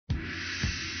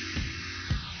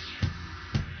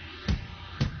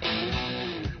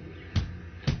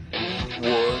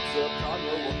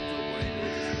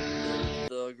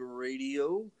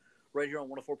Radio, right here on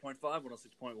 104.5,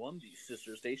 106.1, the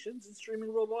sister stations, and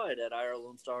streaming worldwide at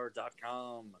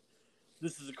irlonestar.com.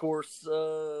 This is, of course,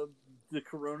 the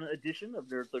Corona edition of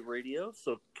Nerd Thug Radio,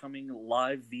 so coming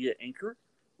live via Anchor,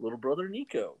 little brother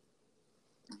Nico.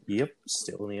 Yep,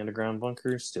 still in the underground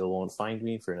bunker, still won't find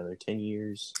me for another 10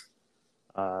 years.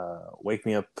 Wake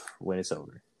me up when it's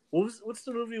over. What's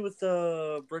the movie with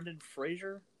Brendan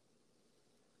Fraser?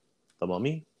 The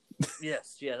Mummy?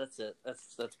 Yes, yeah, that's it.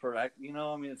 That's perfect. You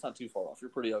know, I mean, it's not too far off.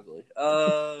 You're pretty ugly.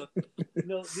 No,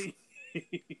 the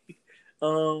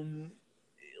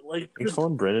like You're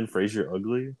calling Brendan Fraser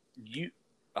ugly?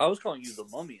 I was calling you the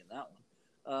Mummy in that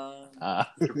one.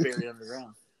 You're buried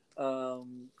underground.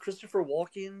 Christopher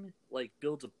Walken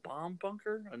builds a bomb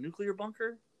bunker, a nuclear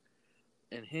bunker,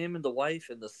 and him and the wife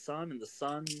and the son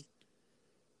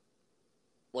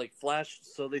flash.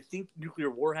 So they think nuclear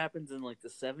war happens in the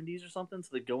 70s or something. So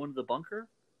they go into the bunker,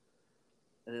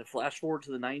 and then flash forward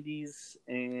to the 90s,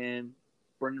 and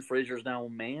Brendan Fraser is now a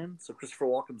man. So Christopher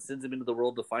Walken sends him into the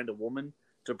world to find a woman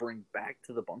to bring back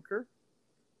to the bunker.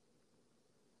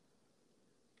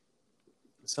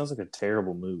 It sounds like a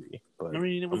terrible movie, but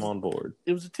I'm on board.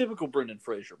 It was a typical Brendan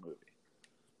Fraser movie.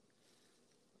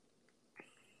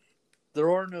 There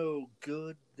are no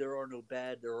good, there are no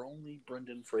bad, there are only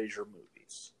Brendan Fraser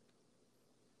movies.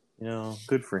 You know,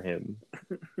 good for him.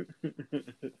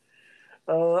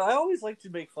 I always like to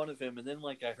make fun of him, and then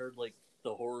I heard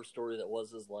the horror story that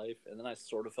was his life, and then I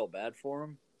sort of felt bad for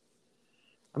him.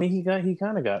 I mean, he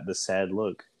kind of got the sad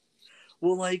look.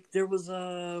 Well, there was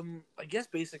I guess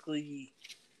basically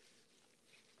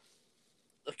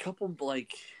a couple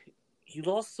he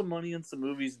lost some money on some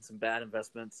movies and some bad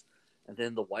investments, and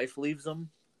then the wife leaves him,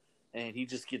 and he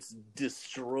just gets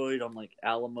destroyed on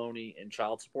alimony and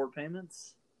child support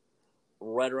payments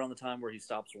right around the time where he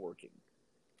stops working.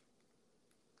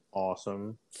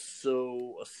 Awesome.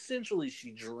 So essentially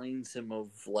she drains him of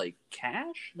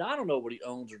cash. Now, I don't know what he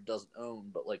owns or doesn't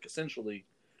own, but essentially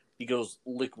he goes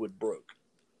liquid broke.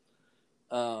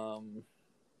 And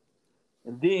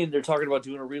then they're talking about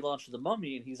doing a relaunch of The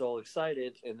Mummy, and he's all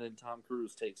excited, and then Tom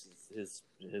Cruise takes his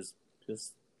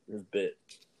bit.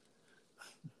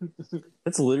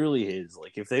 That's literally his.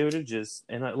 If they would have just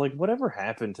whatever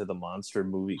happened to the monster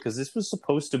movie, because this was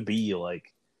supposed to be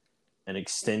an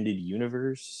extended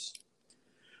universe.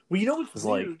 Well, you know what's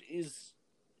weird is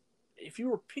if you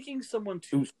were picking someone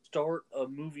to start a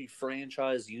movie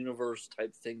franchise universe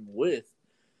type thing with,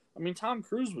 I mean, Tom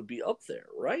Cruise would be up there,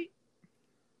 right?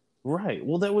 Right.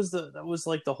 Well, that was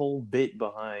the whole bit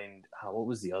behind what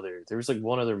was the other? There was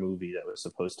one other movie that was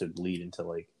supposed to lead into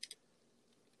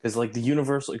because the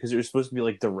Universal, because it was supposed to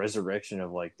be the resurrection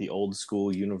of the old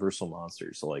school Universal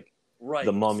monsters, so right,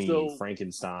 the Mummy,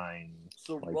 Frankenstein,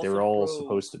 so they were all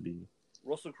supposed to be.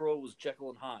 Russell Crowe was Jekyll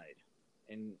and Hyde,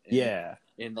 and yeah,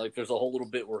 and there's a whole little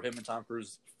bit where him and Tom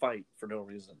Cruise fight for no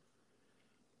reason.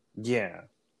 Yeah.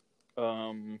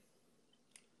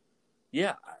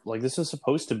 Yeah. This was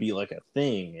supposed to be a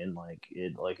thing, and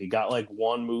it got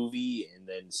one movie and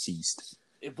then ceased.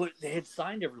 But they had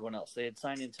signed everyone else. They had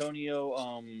signed Antonio,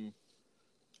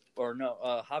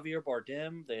 Javier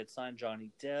Bardem. They had signed Johnny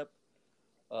Depp.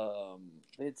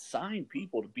 They had signed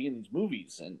people to be in these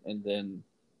movies, and then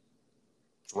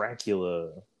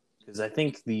Dracula, because I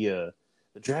think the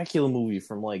Dracula movie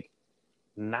from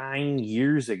 9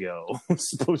 years ago was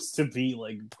supposed to be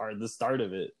part of the start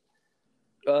of it.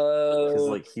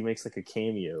 Because he makes a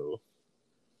cameo.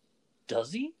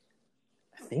 Does he?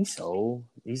 I think so.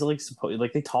 He's supposed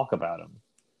they talk about him.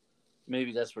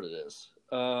 Maybe that's what it is.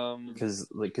 Because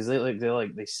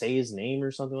they say his name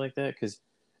or something like that. Because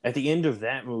at the end of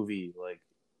that movie,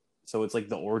 so it's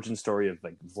the origin story of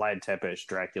Vlad Tepes,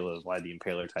 Dracula, Vlad the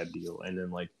Impaler type deal, and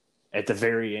then at the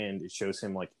very end it shows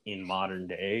him in modern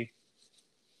day.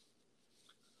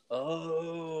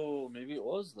 Oh, maybe it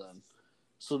was then.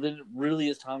 So then it really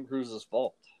is Tom Cruise's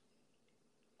fault.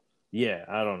 Yeah,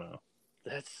 I don't know.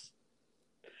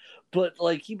 But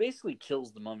he basically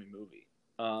kills the Mummy movie.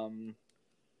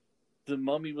 The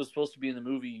Mummy was supposed to be in the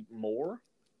movie more.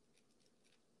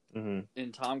 Mm-hmm.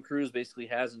 And Tom Cruise basically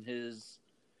has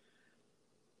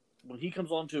when he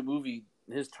comes onto a movie,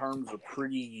 his terms are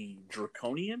pretty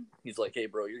draconian. He's like, hey,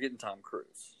 bro, you're getting Tom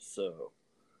Cruise. So,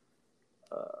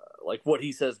 what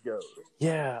he says goes.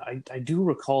 Yeah, I do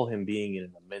recall him being in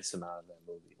an immense amount of that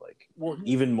movie.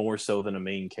 Even more so than a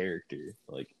main character.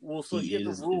 So he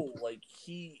has a rule.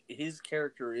 His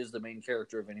character is the main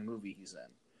character of any movie he's in.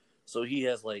 So he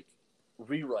has,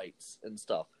 rewrites and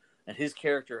stuff. And his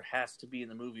character has to be in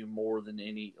the movie more than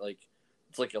any,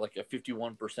 it's like a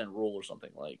 51% rule or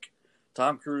something.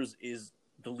 Tom Cruise is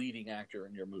the leading actor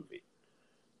in your movie.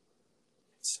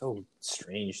 It's so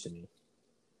strange to me.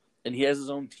 And he has his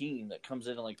own team that comes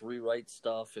in and like rewrites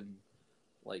stuff and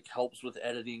like helps with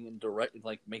editing and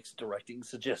makes directing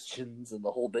suggestions and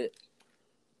the whole bit.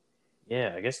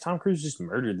 Yeah, I guess Tom Cruise just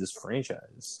murdered this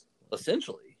franchise.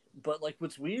 Essentially. But like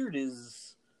what's weird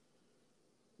is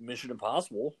Mission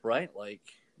Impossible, right? Like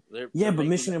but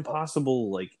Mission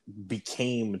Impossible like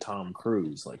became Tom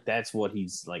Cruise. Like that's what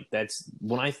he's like. That's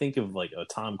when I think of like a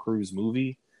Tom Cruise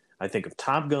movie, I think of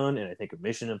Top Gun and I think of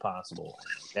Mission Impossible.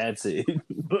 That's it.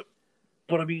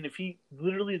 But I mean, if he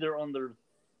literally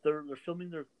they're filming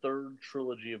their third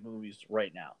trilogy of movies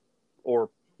right now, or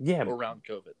around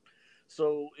COVID.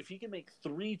 So if he can make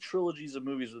 3 trilogies of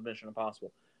movies with Mission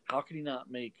Impossible, how can he not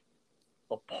make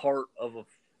a part of a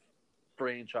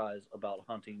franchise about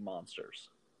hunting monsters?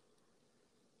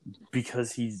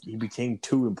 Because he became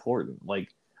too important.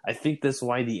 Like I think that's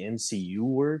why the MCU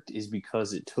worked, is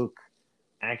because it took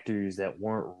actors that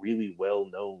weren't really well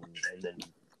known and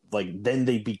then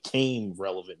they became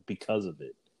relevant because of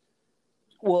it.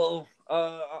 Well,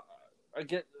 I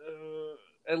get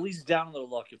at least down on their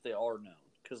luck if they are known,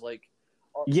 because like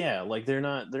they're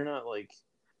not like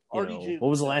RDJ. What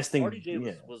was the last thing?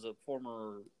 RDJ was a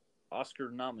former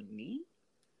Oscar nominee.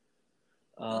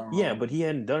 But he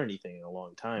hadn't done anything in a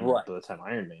long time. Right. By the time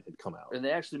Iron Man had come out, and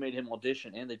they actually made him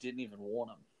audition, and they didn't even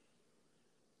want him.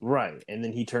 Right, and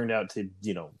then he turned out to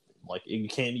like you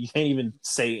can't even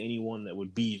say anyone that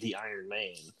would be the Iron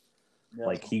Man. No.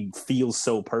 Like he feels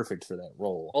so perfect for that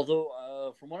role.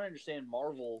 Although, from what I understand,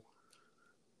 Marvel,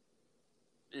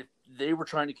 if they were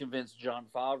trying to convince Jon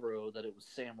Favreau that it was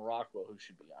Sam Rockwell who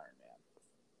should be Iron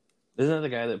Man. Isn't that the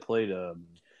guy that played?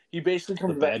 He basically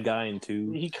comes the bad guy in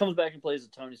 2. He comes back and plays a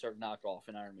Tony Stark knockoff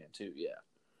in Iron Man 2. Yeah,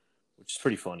 which is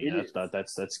pretty funny.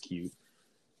 That's cute.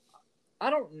 I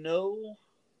don't know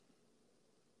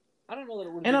that it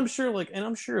would. And I'm sure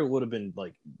it would have been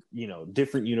like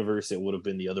different universe. It would have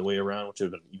been the other way around, which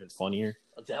would have been even funnier.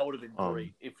 That would have been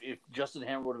great if Justin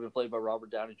Hammer would have been played by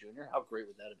Robert Downey Jr. How great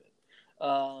would that have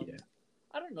been? Yeah.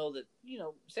 I don't know that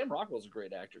Sam Rockwell's a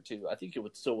great actor too. I think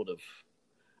it still would have.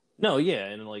 No, yeah,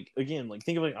 and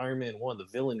think of like Iron Man 1, the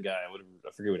villain guy.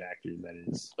 I forget what actor that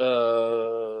is.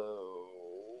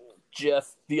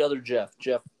 Jeff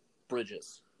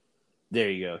Bridges. There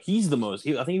you go. He's the most.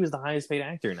 I think he was the highest paid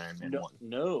actor in Iron Man 1.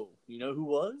 No, you know who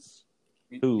was?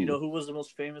 Who? You know who was the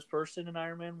most famous person in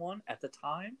Iron Man 1 at the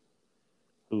time?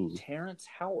 Who? Terrence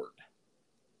Howard.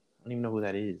 I don't even know who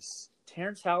that is.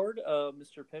 Terrence Howard,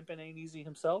 Mr. Pimpin' Ain't Easy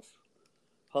himself,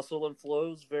 Hustle and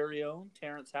Flow's very own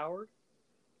Terrence Howard.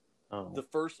 Oh. The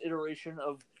first iteration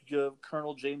of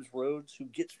Colonel James Rhodes, who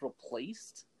gets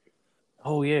replaced.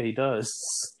 Oh yeah, he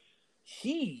does.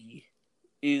 He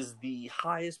is the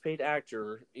highest paid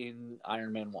actor in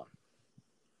Iron Man 1.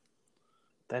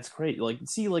 That's great.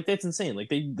 That's insane. Like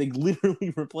they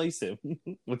literally replace him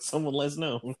with someone less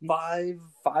known.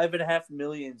 $5.5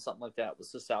 million, something like that,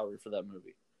 was the salary for that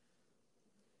movie.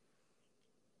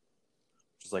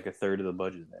 Just like a third of the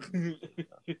budget.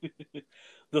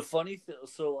 The funny thing,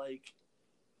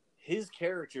 his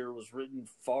character was written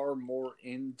far more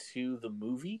into the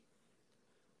movie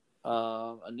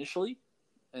initially,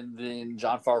 and then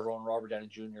Jon Favreau and Robert Downey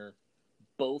Jr.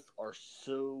 both are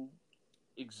so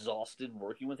exhausted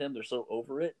working with him. They're so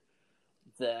over it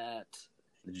that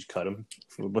they just cut him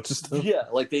from a bunch of stuff. Yeah,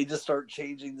 they just start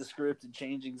changing the script and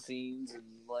changing scenes, and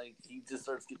he just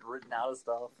starts getting written out of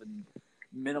stuff and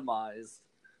minimized.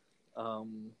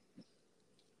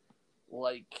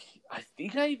 I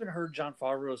think I even heard Jon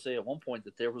Favreau say at one point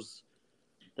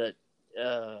that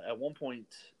at one point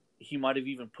he might have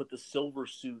even put the silver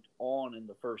suit on in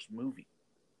the first movie.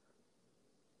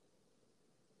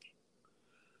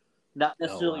 Not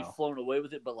necessarily flown away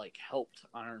with it, but helped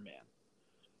Iron Man.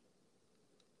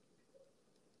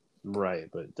 Right,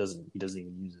 but he doesn't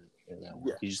even use it in that one.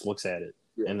 Yeah. He just looks at it,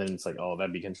 and then it's that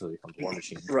becomes War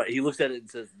Machine. Right, he looks at it and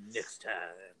says, "Next time."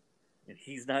 And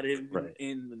he's not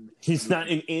in He's not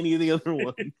in any of the other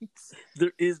ones.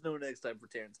 There is no next time for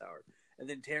Terrence Howard. And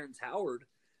then Terrence Howard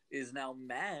is now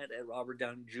mad at Robert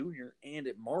Downey Jr. and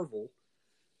at Marvel.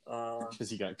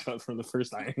 Because he got cut from the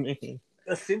first Iron Man.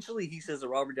 Essentially, he says that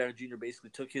Robert Downey Jr.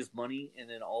 basically took his money and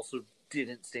then also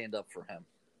didn't stand up for him.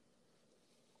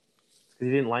 He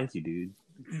didn't like you, dude.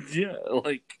 Yeah,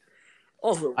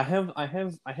 also, I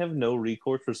have no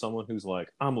recourse for someone who's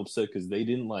I'm upset because they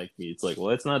didn't like me. It's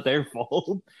well, it's not their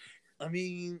fault. I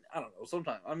mean, I don't know.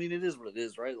 Sometimes, it is what it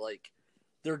is, right?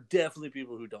 There are definitely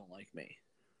people who don't like me.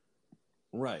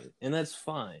 Right, and that's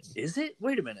fine. Is it?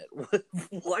 Wait a minute.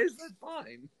 Why is that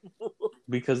fine?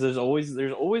 Because there's always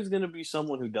going to be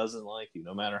someone who doesn't like you,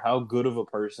 no matter how good of a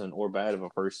person or bad of a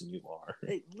person you are.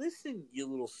 Hey, listen, you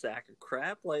little sack of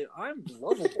crap. Like, I'm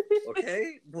lovable,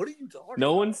 okay? What are you talking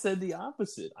No about? one said the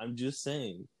opposite. I'm just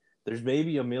saying. There's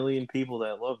maybe a million people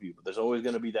that love you, but there's always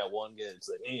going to be that one guy that's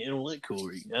like, hey, I don't like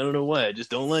Corey. I don't know why. I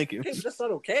just don't like him. Hey, but that's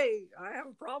not okay. I have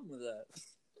a problem with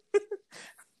that.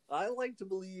 I like to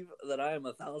believe that I am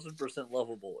 1,000%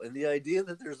 lovable, and the idea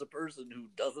that there's a person who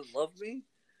doesn't love me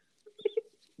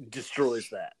destroys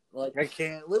that. Like, I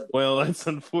can't live. Well, that's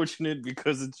unfortunate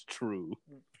because it's true.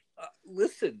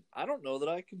 Listen, I don't know that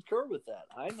I concur with that.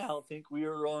 I now think we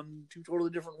are on two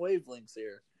totally different wavelengths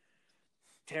here.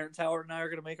 Terrence Howard and I are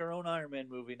going to make our own Iron Man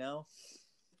movie now.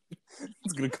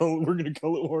 We're gonna call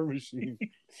it War Machine,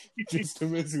 just to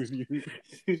mess with you.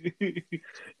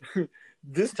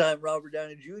 This time, Robert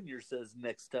Downey Jr. says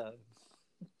next time.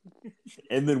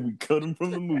 And then we cut him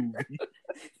from the movie.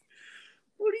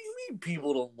 What do you mean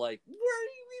people don't like? Where are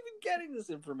you even getting this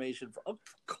information from? Of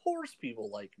course people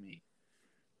like me.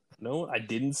 No, I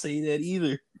didn't say that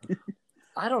either.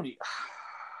 I don't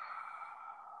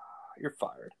You're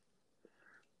fired.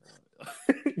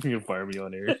 You're gonna fire me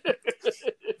on air.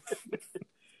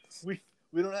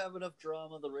 We don't have enough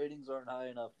drama. The ratings aren't high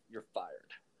enough. You're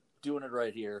fired. Doing it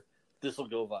right here. This will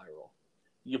go viral.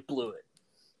 You blew it.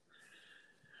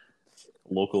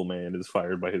 Local man is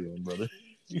fired by his own brother.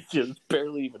 Just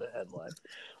barely even a headline.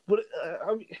 But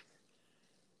I mean,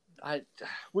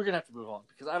 we're gonna have to move on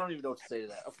because I don't even know what to say to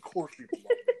that. Of course, people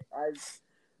love me.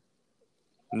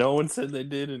 No one said they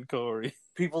didn't, Corey.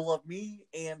 People love me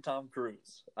and Tom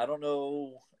Cruise. I don't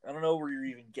know where you're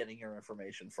even getting your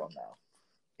information from now.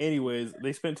 Anyways,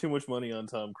 they spent too much money on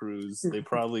Tom Cruise. They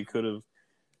probably could have.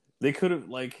 They could have,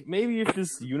 like, maybe if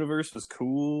this universe was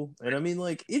cool, and I mean,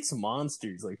 like, it's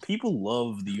monsters. Like, people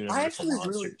love the Universal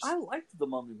monsters. I liked the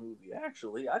Mummy movie.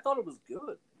 Actually, I thought it was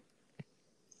good.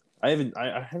 I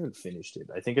haven't finished it.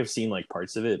 I think I've seen like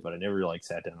parts of it, but I never like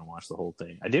sat down and watched the whole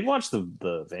thing. I did watch the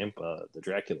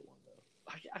Dracula one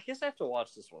though. I guess I have to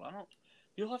watch this one.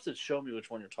 You'll have to show me which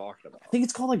one you're talking about. I think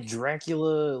it's called like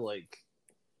Dracula like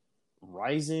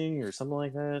Rising or something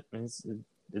like that.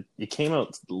 It came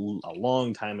out a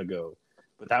long time ago,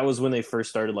 but that was when they first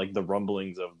started like the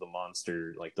rumblings of the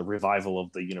monster, like the revival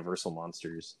of the Universal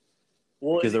monsters.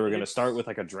 Well, because they were going to start with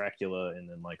like a Dracula and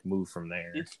then like move from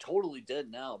there. It's totally dead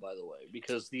now, by the way,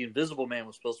 because the Invisible Man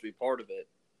was supposed to be part of it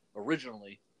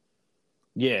originally.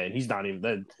 Yeah, and he's not even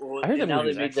that. Well, I heard that now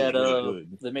they made that. Really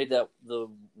they made that the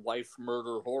wife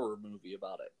murder horror movie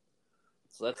about it.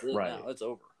 So that's it now. That's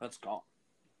over. That's gone.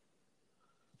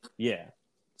 Yeah.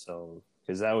 So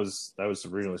because that was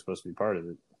originally supposed to be part of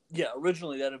it. Yeah,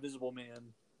 originally that Invisible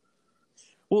Man.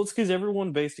 Well, it's because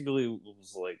everyone basically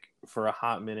was like, for a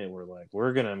hot minute, we're like,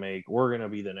 we're gonna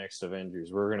be the next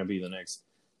Avengers. We're gonna be the next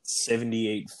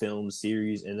 78 film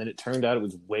series, and then it turned out it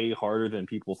was way harder than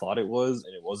people thought it was,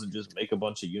 and it wasn't just make a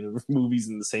bunch of movies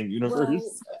in the same universe.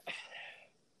 Well,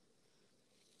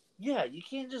 yeah, you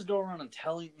can't just go around and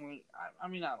telling. I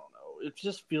mean, I don't know. It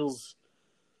just feels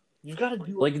you've got to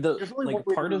do like there's only one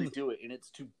way to really do it, and it's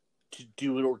to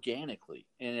do it organically.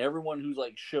 And everyone who's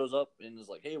like shows up and is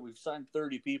like, hey, we've signed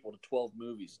 30 people to 12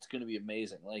 movies. It's going to be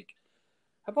amazing. Like,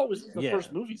 how about the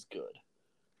first movie's good?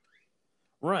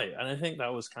 Right. And I think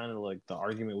that was kind of like the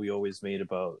argument we always made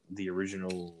about the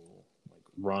original like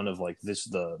run of like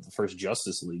the first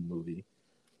Justice League movie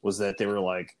was that they were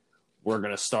like, we're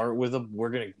going to start with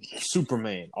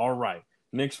Superman. All right.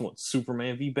 Next one,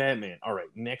 Superman v Batman. All right.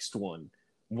 Next one,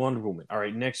 Wonder Woman. All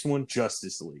right. Next one,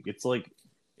 Justice League. It's like,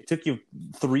 it took you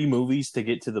 3 movies to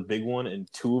get to the big one, and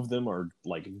 2 of them are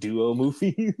like duo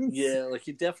movies. Yeah, like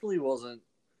it definitely wasn't.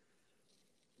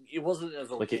 It wasn't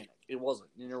as organic. It wasn't.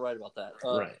 And you're right about that.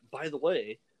 Right. By the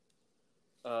way,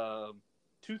 2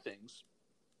 things.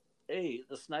 A,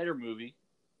 the Snyder movie.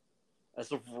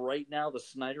 As of right now, the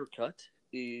Snyder Cut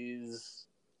is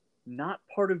not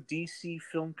part of DC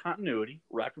film continuity.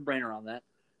 Wrap your brain around that.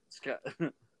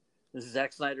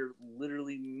 Zack Snyder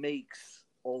literally makes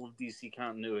all of DC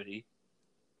continuity,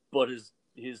 but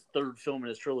his third film in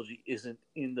his trilogy isn't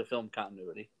in the film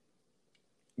continuity.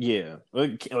 Yeah, well,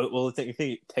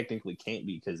 it technically can't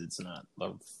be because it's not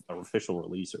an official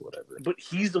release or whatever. But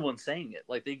he's the one saying it.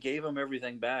 Like, they gave him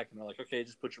everything back, and they're like, okay,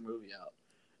 just put your movie out.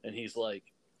 And he's like,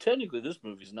 technically, this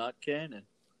movie's not canon.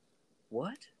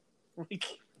 What? All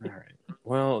right.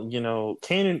 Well,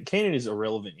 canon is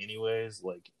irrelevant anyways.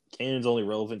 Like, canon's only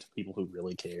relevant to people who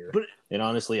really care. But and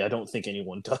honestly, I don't think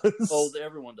anyone does. Oh,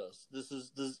 everyone does. This.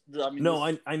 I mean,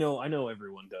 no, I know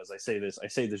everyone does. I say this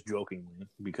jokingly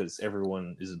because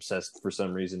everyone is obsessed for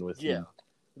some reason with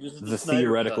the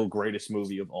theoretical cut. Greatest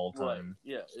movie of all time.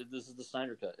 Right. Yeah, this is the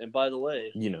Snyder Cut. And by the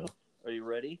way, are you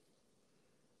ready?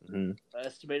 Mm-hmm.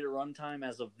 Estimated runtime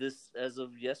as of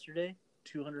yesterday,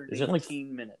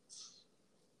 218 minutes.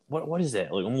 What is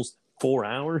that? Like almost 4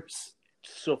 hours?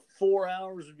 So 4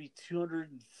 hours would be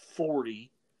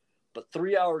 240, but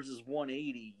 3 hours is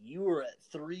 180. You were at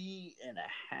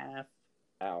 3.5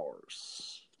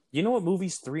 hours. You know what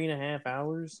movie's 3.5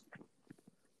 hours?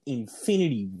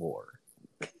 Infinity War.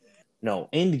 No,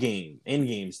 Endgame.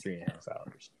 Endgame's 3.5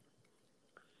 hours.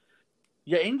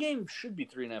 Yeah, Endgame should be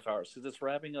 3.5 hours because it's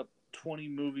wrapping up 20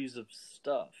 movies of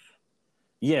stuff.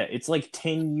 Yeah, it's like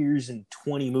 10 years and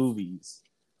 20 movies.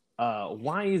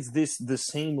 Why is this the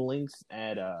same length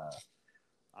at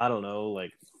I don't know,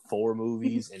 like 4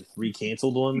 movies and 3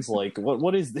 canceled ones? Like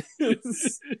what is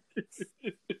this?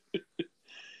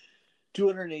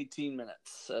 218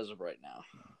 minutes as of right now.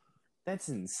 That's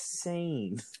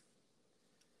insane.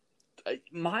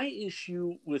 My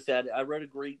issue with that, I read a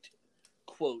great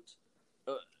quote.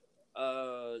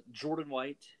 Jordan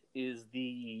White is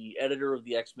the editor of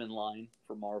the X-Men line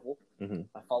for Marvel. Mm-hmm.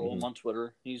 I follow him on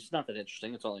Twitter. He's not that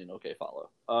interesting. It's only an okay follow.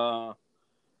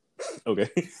 Okay.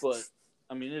 But,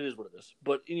 I mean, it is what it is.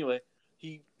 But anyway,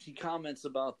 he comments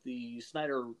about the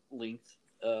Snyder length,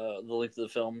 the length of the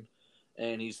film,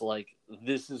 and he's like,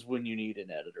 this is when you need an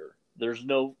editor. There's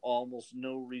almost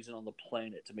no reason on the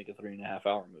planet to make a 3.5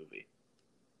 hour movie.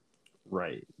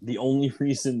 Right. The only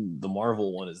reason the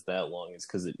Marvel one is that long is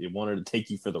because it wanted to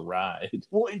take you for the ride.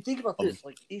 Well, and think about this: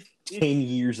 like if 10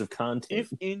 years of content.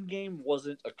 If Endgame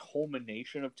wasn't a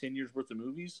culmination of 10 years worth of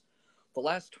movies, the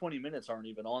last 20 minutes aren't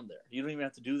even on there. You don't even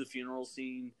have to do the funeral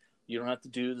scene. You don't have to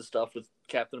do the stuff with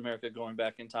Captain America going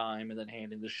back in time and then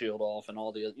handing the shield off and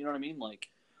all the other. You know what I mean? Like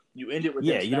you end it with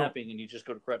them snapping and you just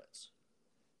go to credits.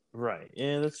 Right.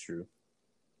 Yeah, that's true.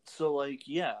 So, like,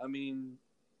 yeah, I mean.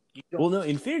 Well, no,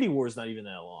 Infinity War is not even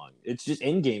that long. It's just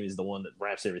Endgame is the one that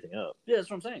wraps everything up. Yeah, that's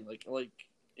what I'm saying. Like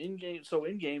Endgame. So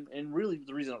Endgame, and really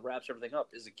the reason it wraps everything up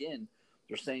is again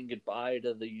they're saying goodbye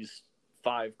to these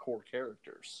 5 core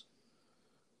characters.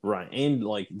 Right, and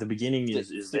like the beginning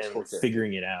is them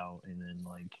figuring it out, and then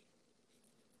like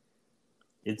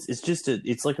it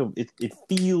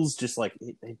feels just like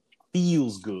it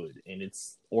feels good and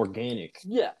it's organic.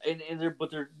 Yeah, and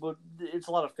but it's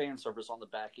a lot of fan service on the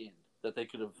back end. That they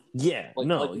could have,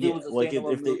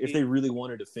 if they really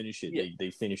wanted to finish it,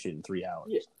 they finish it in 3 hours.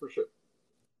 Yeah, for sure.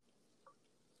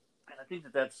 And I think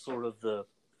that's sort of the.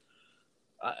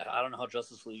 I don't know how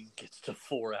Justice League gets to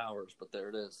 4 hours, but there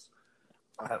it is.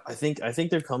 I think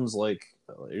there comes like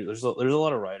there's a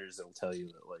lot of writers that will tell you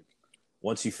that like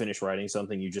once you finish writing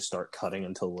something, you just start cutting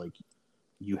until like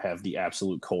you have the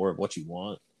absolute core of what you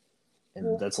want,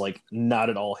 and that's like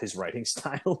not at all his writing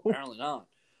style. Apparently not.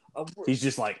 He's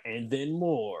just like, and then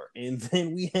more, and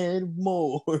then we had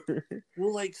more.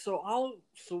 Well, like, so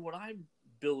when I'm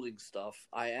building stuff,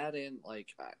 I add in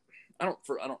like I don't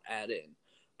add in,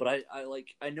 but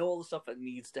I know all the stuff that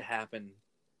needs to happen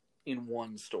in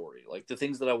one story, like the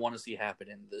things that I want to see happen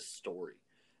in this story,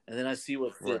 and then I see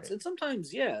what fits. Right. And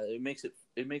sometimes, it makes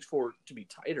for it to be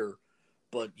tighter,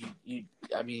 but you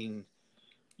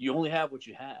only have what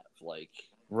you have, like.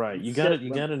 Right, you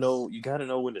gotta know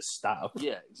when to stop.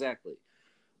 Yeah, exactly.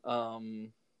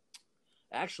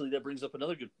 Actually, that brings up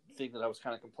another good thing that I was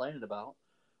kind of complaining about.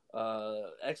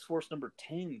 X-Force number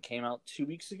 10 came out 2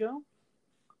 weeks ago,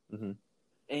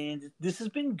 and this has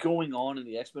been going on in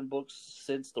the X-Men books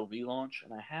since the relaunch,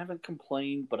 and I haven't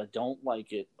complained, but I don't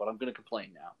like it. But I'm going to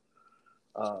complain now.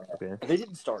 Okay. They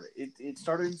didn't start it. It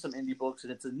started in some indie books,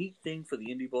 and it's a neat thing for the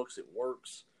indie books. It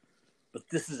works, but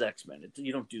this is X-Men.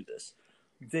 You don't do this.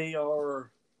 They are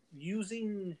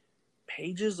using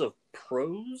pages of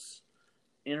prose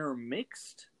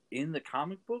intermixed in the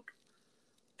comic book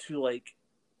to like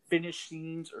finish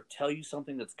scenes or tell you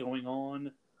something that's going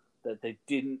on that they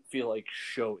didn't feel like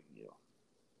showing you.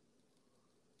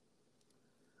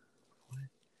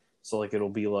 So like it'll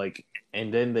be like,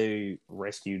 and then they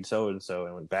rescued so and so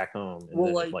and went back home, and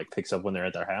then it like picks up when they're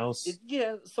at their house.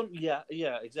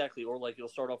 Exactly. Or like it'll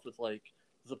start off with like.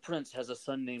 The prince has a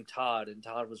son named Todd, and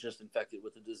Todd was just infected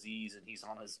with a disease, and he's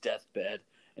on his deathbed,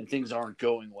 and things aren't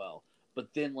going well.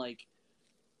 But then, like,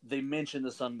 they mention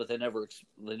the son, but they never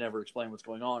explain what's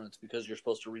going on. It's because you're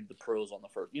supposed to read the prose on the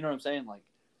first. You know what I'm saying? Like,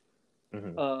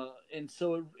 and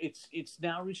so it's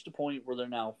now reached a point where they're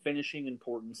now finishing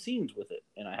important scenes with it,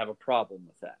 and I have a problem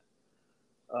with that.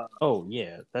 Oh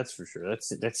yeah, that's for sure.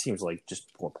 That seems like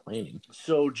just poor planning.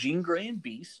 So Jean Grey and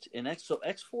Beast and X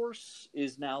Force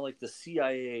is now like the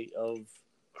CIA of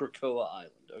Krakoa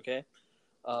Island. Okay,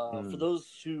 for Mm.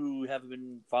 those who haven't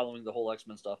been following the whole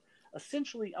X-Men stuff,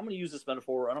 essentially, I'm going to use this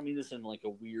metaphor. I don't mean this in like a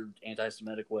weird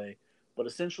anti-Semitic way, but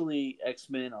essentially,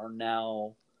 X-Men are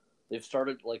now they've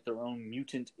started like their own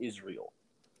mutant Israel.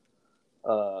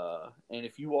 And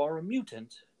if you are a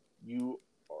mutant, you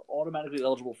are automatically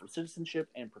eligible for citizenship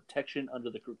and protection under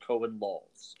the Krakoan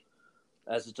laws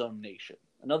as its own nation.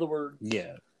 In other words,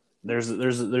 Yeah, there's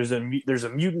a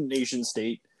mutant nation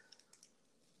state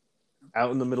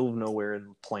out in the middle of nowhere in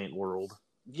the plant world.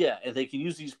 yeah, and they can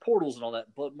use these portals and all that,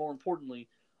 but more importantly,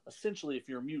 essentially, if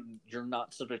you're a mutant, you're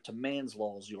not subject to man's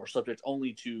laws. You are subject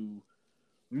only to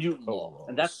mutant law,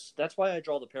 and that's why I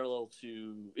draw the parallel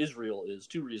to Israel. Is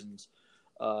two reasons.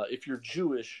 If you're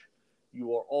Jewish,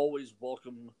 you are always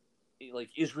welcome. Like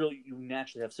Israel, you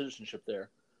naturally have citizenship there.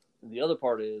 And the other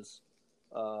part is,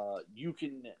 you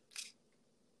can.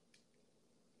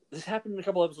 This happened in a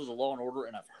couple episodes of Law and Order,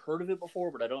 and I've heard of it before,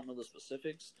 but I don't know the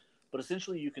specifics. But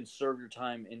essentially, you can serve your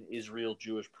time in Israel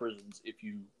Jewish prisons if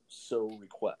you so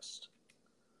request.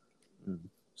 Mm.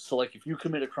 So, like, if you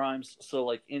commit a crime, so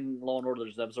like in Law and Order,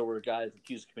 there's an episode where a guy is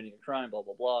accused of committing a crime, blah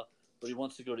blah blah, but he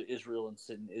wants to go to Israel and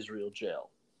sit in Israel jail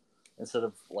instead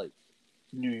of like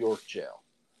New York jail,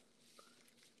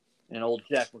 and old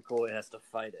Jack McCoy has to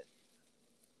fight it.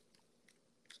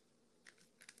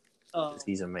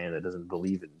 He's a man that doesn't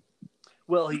believe in.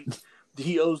 Well,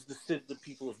 he owes the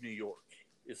people of New York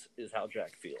is how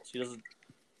Jack feels. He doesn't.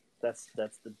 That's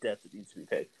the debt that needs to be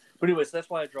paid. But anyways, that's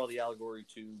why I draw the allegory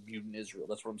to mutant Israel.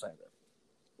 That's what I'm saying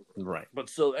there. Right. But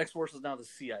so X-Force is now the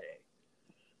CIA.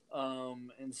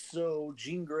 And so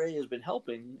Jean Grey has been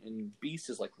helping, and Beast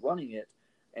is like running it,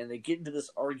 and they get into this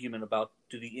argument about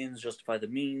do the ends justify the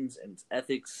means, and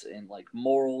ethics and like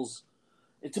morals.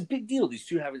 It's a big deal, these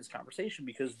two having this conversation,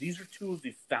 because these are two of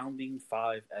the founding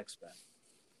 5 X-Men.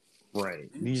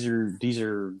 Right. These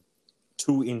are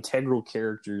two integral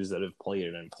characters that have played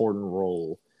an important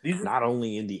role, not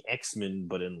only in the X-Men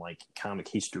but in like comic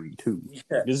history too.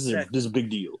 Yeah, this is a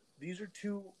big deal. These are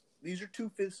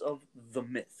 2/5 of the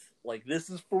myth. Like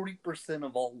this is 40%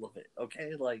 of all of it.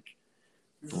 Okay, like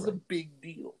this is a big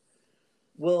deal.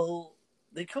 Well,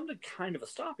 they come to kind of a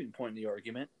stopping point in the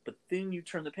argument, but then you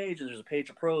turn the page and there's a page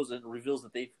of prose and it reveals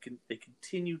that they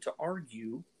continue to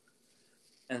argue,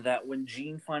 and that when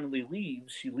Jean finally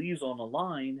leaves, she leaves on a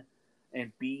line,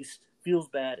 and Beast feels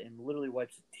bad and literally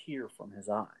wipes a tear from his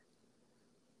eye.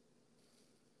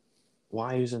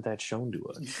 Why isn't that shown to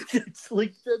us? It's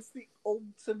like that's the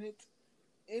ultimate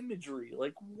imagery.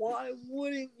 Like, why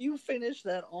wouldn't you finish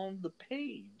that on the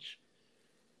page?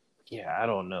 Yeah, I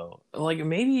don't know. Like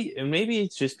maybe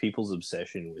it's just people's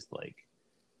obsession with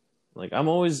like I'm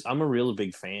a real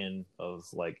big fan of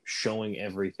like showing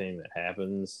everything that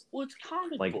happens. Well, it's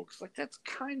comic books. Like that's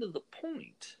kind of the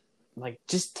point.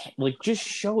 Just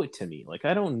show it to me. Like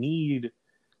I don't need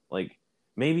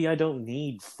maybe I don't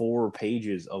need 4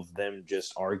 pages of them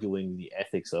just arguing the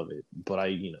ethics of it,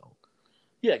 but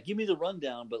yeah, give me the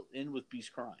rundown, but end with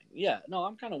Beast crying. Yeah, no,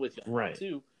 I'm kind of with you on right that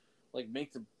too. Like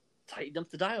make them tighten up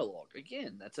the dialogue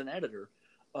again. That's an editor.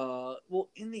 Well,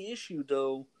 in the issue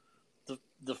though,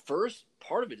 the first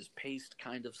part of it is paced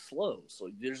kind of slow. So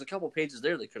there's a couple pages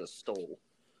there they could have stole,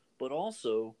 but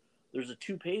also there's a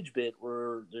 2-page bit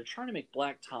where they're trying to make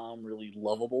Black Tom really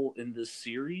lovable in this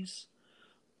series,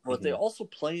 but they also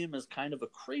play him as kind of a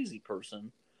crazy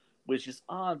person, which is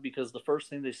odd because the first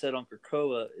thing they said on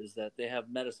Krakoa is that they have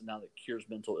medicine now that cures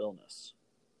mental illness.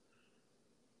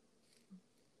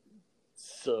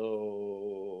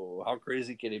 So how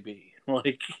crazy can he be?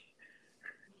 Like,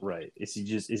 right? Is he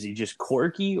just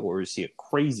quirky, or is he a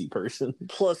crazy person?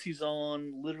 Plus, he's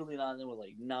on literally not with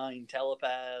like 9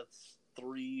 telepaths,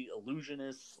 3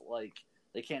 illusionists. Like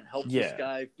they can't help this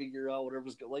guy figure out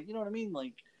whatever's going. Like, you know what I mean?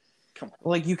 Like, come on.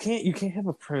 Like you can't have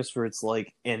a premise where it's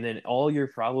like, and then all your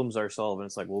problems are solved, and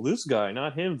it's like, well, this guy,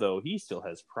 not him though, he still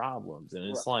has problems, and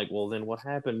it's like, well, then what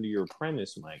happened to your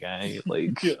premise, my guy?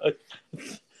 Like,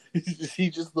 is he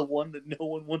just the one that no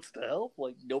one wants to help?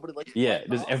 Like nobody likes. Yeah,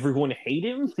 does everyone hate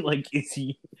him? Like, is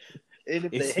he? And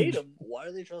if they hate him, why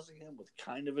are they trusting him with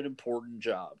kind of an important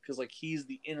job? Because like he's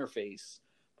the interface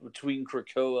between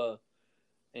Krakoa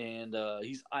and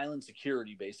he's island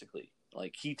security basically.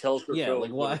 Like he tells Krakoa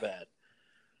like why bad.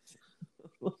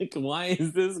 Like, why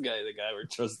is this guy the guy we're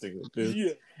trusting with this?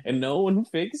 Yeah. And no one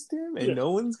fixed him, and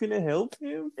no one's gonna help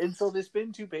him. And so they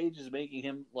spend 2 pages making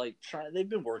him like they've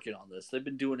been working on this. They've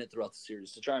been doing it throughout the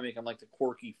series to try and make him like the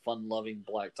quirky, fun-loving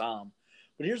Black Tom.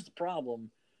 But here's the problem: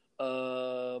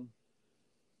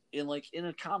 in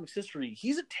a comics history,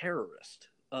 he's a terrorist.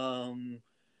 In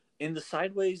the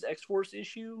Sideways X-Force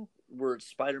issue, where it's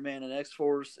Spider-Man and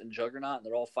X-Force and Juggernaut, and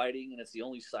they're all fighting, and it's the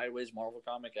only Sideways Marvel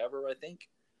comic ever, I think.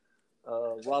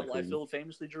 Rob Liefeld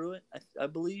famously drew it, I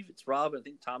believe. It's Rob, and I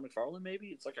think Tom McFarlane, maybe.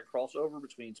 It's like a crossover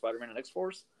between Spider-Man and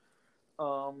X-Force.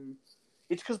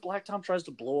 It's because Black Tom tries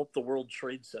to blow up the World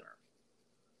Trade Center.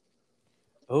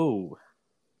 Oh.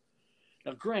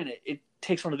 Now, granted, it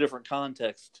takes on a different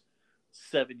context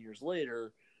 7 years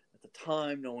later. At the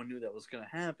time, no one knew that was going to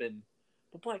happen.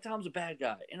 But Black Tom's a bad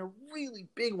guy, and a really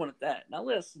big one at that. Now,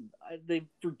 listen, they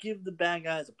forgive the bad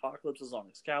guys. Apocalypse is on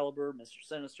Excalibur. Mr.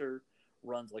 Sinister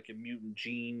runs like a mutant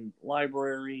gene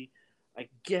library. I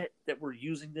get that we're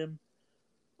using them,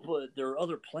 but there are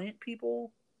other plant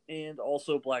people, and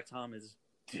also Black Tom is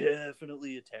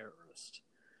definitely a terrorist.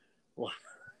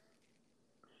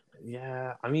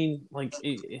 Yeah, I mean, like,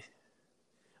 I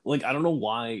don't know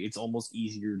why it's almost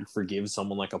easier to forgive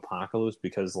someone like Apocalypse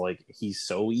because, like, he's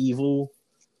so evil.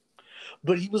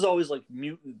 But he was always like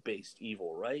mutant-based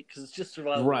evil, right? Because it's just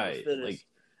survival of the fittest.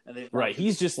 Right,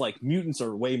 he's just like mutants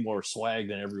are way more swag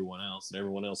than everyone else, and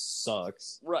everyone else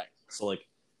sucks. Right. So, like,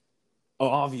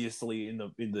 obviously, in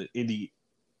the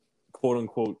quote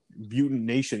unquote mutant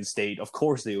nation state, of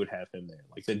course they would have him there.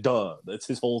 Like that's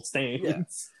his whole stance. Yeah.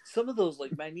 Some of those,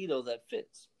 like Magneto, that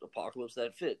fits. Apocalypse,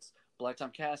 that fits. Black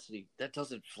Tom Cassidy, that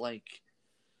doesn't flank.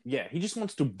 Yeah, he just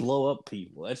wants to blow up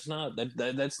people. That's not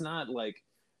that's not like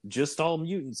just all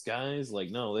mutants, guys. Like,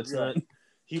 no, that's not.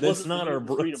 He wasn't not our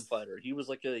freedom fighter. He was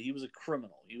a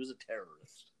criminal. He was a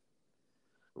terrorist.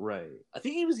 Right. I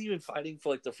think he was even fighting for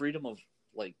like the freedom of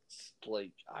like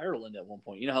Ireland at one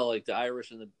point. You know how like the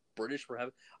Irish and the British were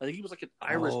having. I think he was like an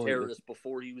Irish terrorist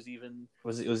before he was even.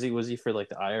 Was he for like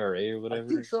the IRA or whatever? I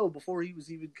think so. Before he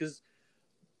was even because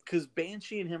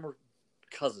Banshee and him are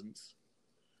cousins,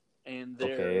 and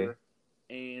they're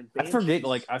and I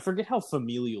forget how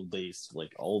familial based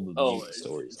like all the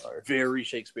stories are. Very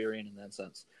Shakespearean in that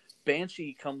sense.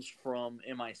 Banshee comes from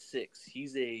MI6.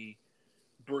 He's a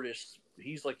British.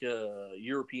 He's like a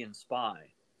European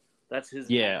spy. That's his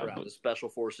background, the Special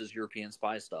Forces European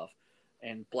spy stuff.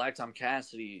 And Black Tom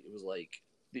Cassidy, it was like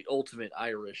the ultimate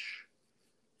Irish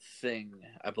thing,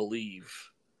 I believe.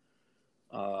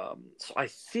 So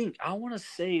I want to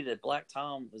say that Black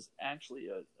Tom was actually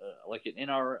an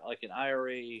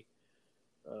IRA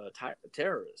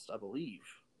terrorist, I believe.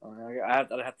 I'd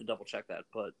have to double check that,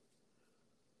 but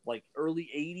like early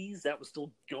 '80s, that was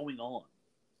still going on.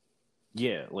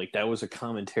 Yeah, like that was a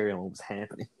commentary on what was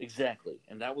happening. Exactly,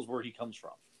 and that was where he comes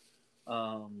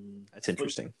from. That's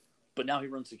interesting. But now he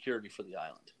runs security for the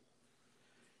island.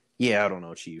 Yeah, I don't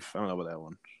know, Chief. I don't know about that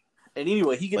one. And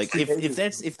anyway, he gets like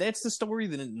if that's the story,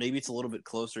 then maybe it's a little bit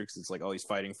closer because it's like, oh, he's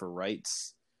fighting for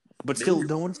rights, but still,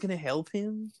 no one's gonna help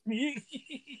him.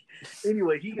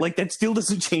 Anyway, that still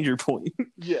doesn't change your point.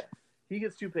 Yeah, he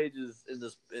gets 2 pages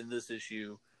in this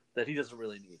issue that he doesn't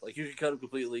really need. Like, you can cut him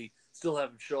completely, still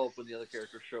have him show up when the other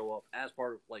characters show up as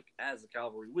part of as the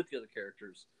cavalry with the other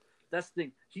characters. That's the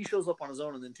thing. He shows up on his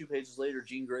own, and then 2 pages later,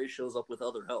 Jean Grey shows up with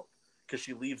other help because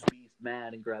she leaves Beast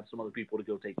mad and grabs some other people to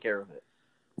go take care of it.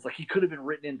 It's like he could have been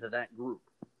written into that group.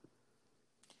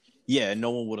 Yeah,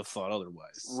 no one would have thought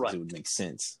otherwise. Right, it would make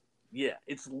sense. Yeah,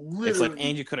 it's literally. It's like,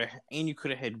 and you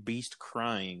could have had Beast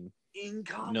crying in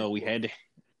comic. No, we had to.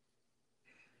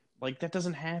 Like, that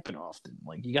doesn't happen often.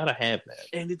 Like, you gotta have that.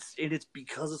 And it's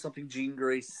because of something Jean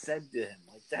Grey said to him.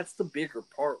 Like, that's the bigger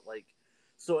part. Like,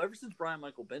 so ever since Brian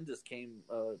Michael Bendis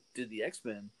did the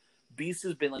X-Men, Beast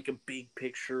has been like a big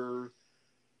picture.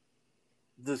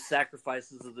 The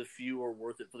sacrifices of the few are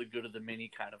worth it for the good of the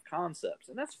many kind of concepts.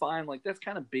 And that's fine. Like, that's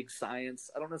kind of big science.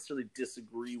 I don't necessarily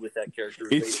disagree with that character.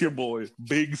 It's your boy,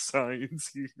 Big Science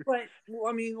here. Right. Well,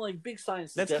 I mean, like, big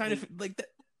science. That's kind of, like,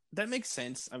 that makes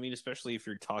sense. I mean, especially if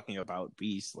you're talking about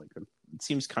Beast. Like, it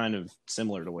seems kind of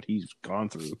similar to what he's gone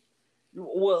through.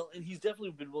 Well, and he's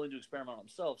definitely been willing to experiment on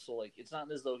himself. So, like, it's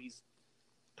not as though he's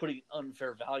putting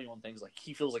unfair value on things. Like,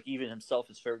 he feels like even himself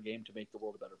is fair game to make the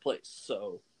world a better place.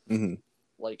 So,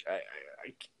 like,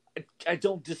 I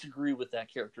don't disagree with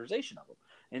that characterization of him.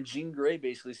 And Jean Grey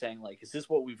basically saying, like, is this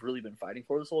what we've really been fighting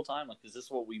for this whole time? Like, is this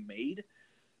what we made?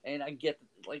 And I get,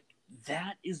 like,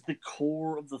 that is the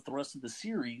core of the thrust of the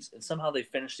series, and somehow they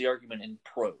finish the argument in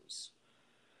prose.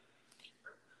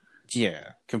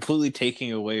 Yeah, completely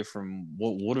taking away from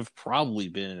what would have probably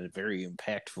been a very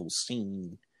impactful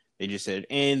scene. They just said,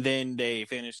 and then they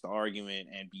finished the argument,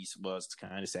 and Beast was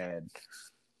kind of sad.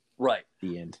 Right.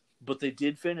 The end. But they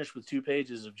did finish with 2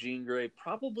 pages of Jean Grey,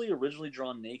 probably originally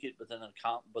drawn naked, but then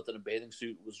a bathing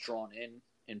suit was drawn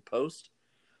in post.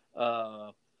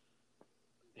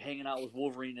 hanging out with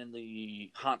Wolverine in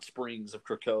the hot springs of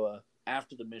Krakoa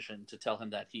after the mission to tell him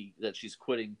that she's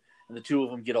quitting, and the two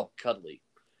of them get all cuddly.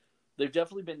 They've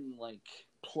definitely been like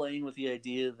playing with the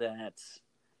idea that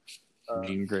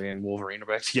Jean Grey and Wolverine are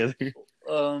back together.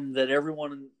 That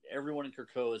everyone in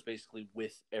Krakoa is basically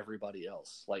with everybody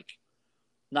else, like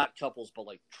not couples, but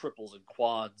like triples and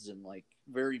quads and like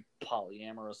very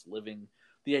polyamorous living.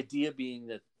 The idea being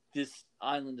that this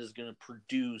island is going to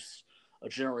produce a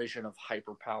generation of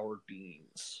hyper-powered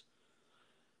beings.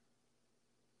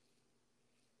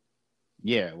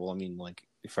 Yeah, well, I mean, like,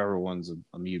 if everyone's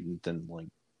a mutant, then, like,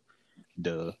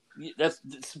 duh. That's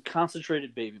some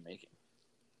concentrated baby making.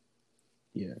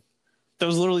 Yeah. That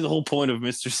was literally the whole point of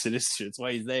Mr. Sinister. That's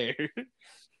why he's there.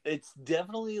 It's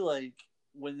definitely like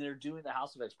when they're doing the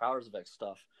House of X, Powers of X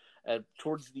stuff,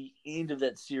 towards the end of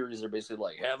that series, they're basically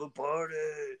like, have a party!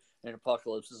 And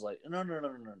Apocalypse is like, no.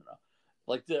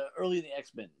 Like the early in the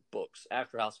X-Men books,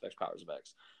 after House of X, Powers of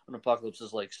X, when Apocalypse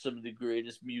is like, some of the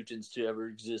greatest mutants to ever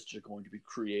exist are going to be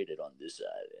created on this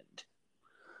island.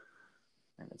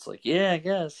 And it's like, yeah, I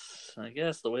guess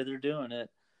the way they're doing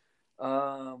it.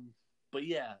 But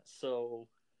yeah, so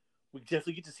we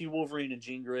definitely get to see Wolverine and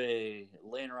Jean Grey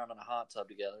laying around in a hot tub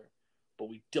together, but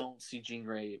we don't see Jean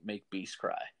Grey make Beast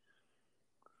cry.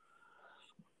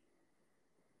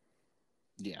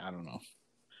 Yeah, I don't know.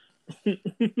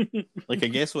 Like, I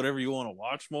guess whatever you want to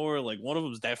watch more, like, one of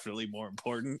them's definitely more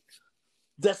important.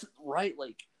 That's right.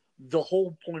 Like, the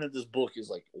whole point of this book is,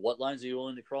 like, what lines are you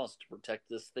willing to cross to protect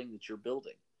this thing that you're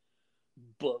building?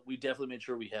 But we definitely made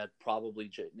sure we had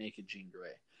probably naked Jean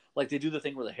Grey. Like, they do the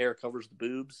thing where the hair covers the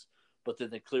boobs, but then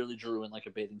they clearly drew in, like,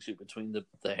 a bathing suit between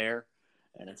the hair.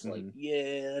 And it's like,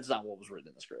 yeah, that's not what was written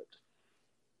in the script.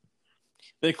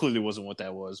 That clearly wasn't what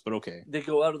that was, but okay. They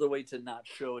go out of the way to not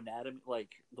show anatomy. Like,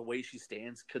 the way she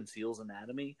stands conceals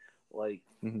anatomy. Like,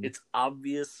 it's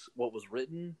obvious what was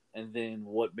written and then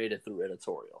what made it through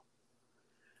editorial.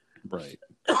 Right.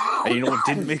 And you know what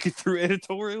didn't make it through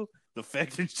editorial? The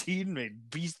fact that Jean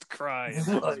made Beast cry and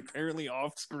that was apparently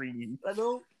off screen. I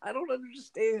don't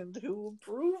understand who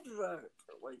approved that.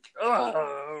 Like,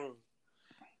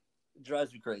 it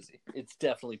drives me crazy. It's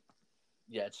definitely,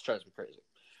 it drives me crazy.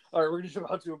 All right, we're going to jump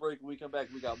out to a break. When we come back,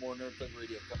 we got more Nerd Thug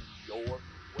Radio coming your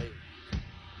way.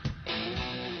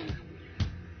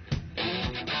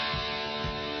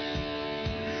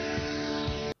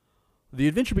 The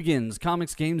Adventure Begins,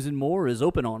 Comics, Games, and More is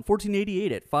open on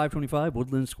 1488 at 525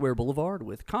 Woodland Square Boulevard.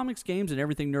 With comics, games, and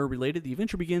everything nerd-related, The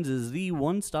Adventure Begins is the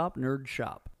one-stop nerd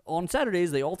shop. On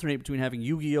Saturdays, they alternate between having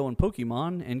Yu-Gi-Oh! And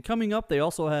Pokemon, and coming up, they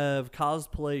also have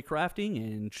cosplay crafting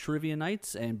and trivia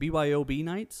nights and BYOB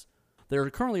nights. They're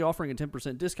currently offering a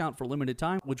 10% discount for limited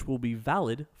time, which will be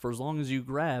valid for as long as you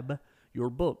grab your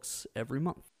books every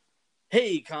month.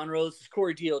 Hey, Conroe, this is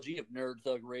Corey DLG of Nerd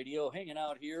Thug Radio, hanging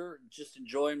out here, just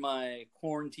enjoying my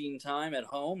quarantine time at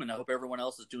home, and I hope everyone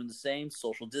else is doing the same,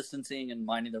 social distancing and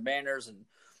minding their manners and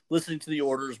listening to the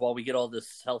orders while we get all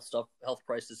this health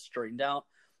crisis straightened out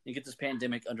and get this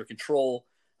pandemic under control.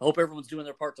 I hope everyone's doing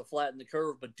their part to flatten the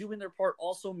curve, but doing their part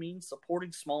also means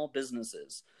supporting small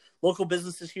businesses. Local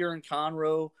businesses here in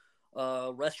Conroe,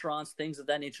 restaurants, things of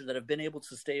that nature that have been able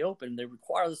to stay open, they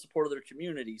require the support of their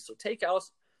community. So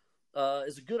takeout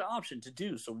is a good option to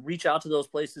do. So reach out to those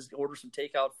places, order some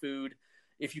takeout food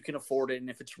if you can afford it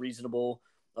and if it's reasonable.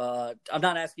 I'm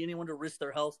not asking anyone to risk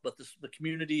their health, but the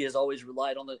community has always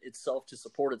relied on itself to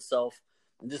support itself.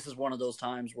 And this is one of those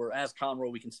times where, as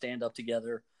Conroe, we can stand up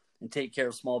together and take care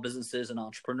of small businesses and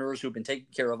entrepreneurs who've been taking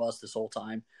care of us this whole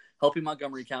time, helping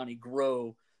Montgomery County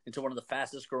grow into one of the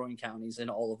fastest growing counties in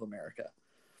all of America.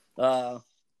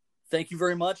 Thank you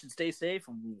very much, and stay safe,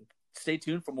 and stay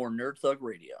tuned for more Nerd Thug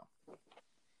Radio.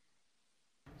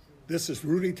 This is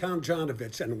Rudy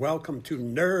Tomjanovich, and welcome to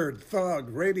Nerd Thug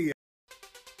Radio.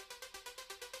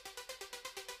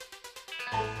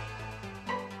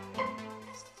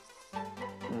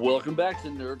 Welcome back to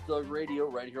Nerd Thug Radio,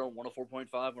 right here on 104.5,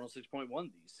 106.1, the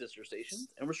sister stations,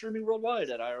 and we're streaming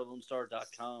worldwide at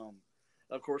IRLoneStar.com.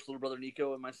 Of course, little brother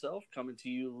Nico and myself coming to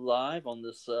you live on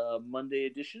this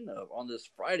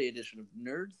Friday edition of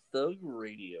Nerd Thug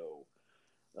Radio.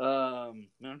 Man,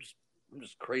 I'm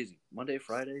just crazy. Monday,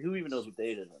 Friday. Who even knows what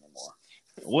day it is anymore?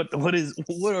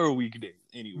 What are weekdays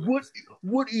anyway?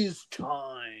 What is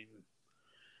time?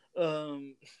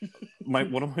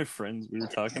 One of my friends, we were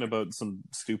talking about some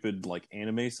stupid like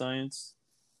anime science.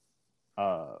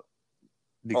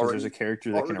 Because there's a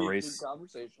character that can erase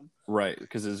conversation. Right,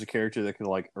 because there's a character that can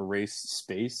like erase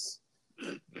space.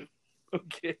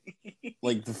 Okay.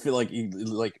 A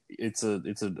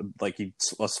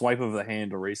swipe of the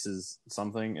hand erases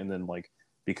something, and then like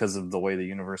because of the way the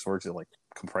universe works, it like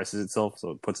compresses itself,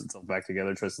 so it puts itself back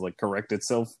together, tries to like correct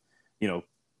itself,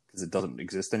 because it doesn't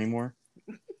exist anymore.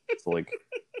 So like,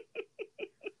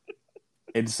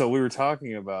 and so we were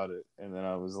talking about it, and then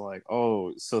I was like,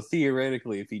 oh, so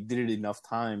theoretically, if he did it enough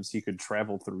times, he could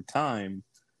travel through time,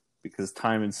 because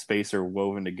time and space are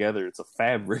woven together. It's a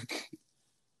fabric.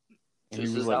 And This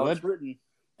he was is like, how what? it's written.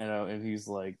 And he's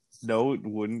like, no, it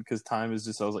wouldn't, because time is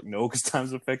just. I was like, no, because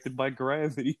time's affected by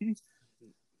gravity.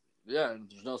 Yeah, and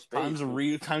there's no space.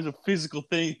 Time's a physical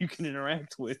thing you can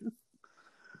interact with.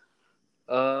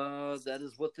 That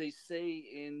is what they say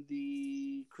in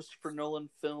the Christopher Nolan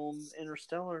film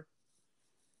Interstellar.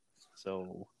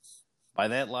 So, by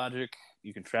that logic,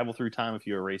 you can travel through time if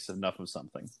you erase enough of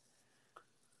something.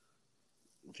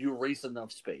 If you erase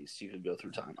enough space, you could go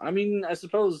through time. I mean, I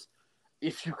suppose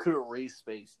if you could erase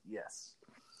space, yes.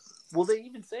 Well, they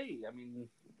even say, I mean,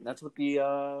 that's what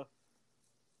the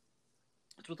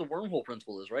wormhole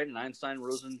principle is, right? An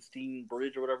Einstein-Rosenstein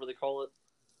bridge or whatever they call it.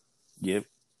 Yep.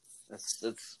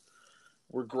 That's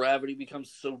where gravity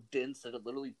becomes so dense that it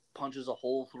literally punches a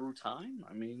hole through time.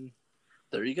 I mean,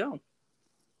 there you go.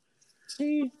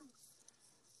 See?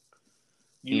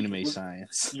 Anime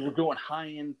science. You were going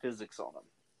high-end physics on them.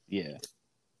 Yeah.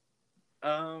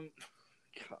 God,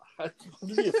 I'm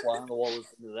just a fly on the wall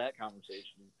listening to that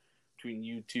conversation between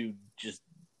you two just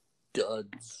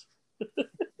duds.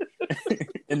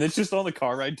 And it's just on the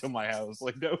car ride to my house.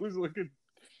 Like, that was like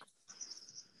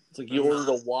It's like you ordered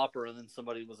a Whopper and then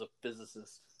somebody was a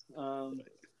physicist. I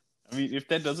mean, if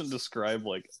that doesn't describe,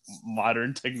 like,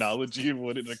 modern technology and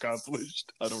what it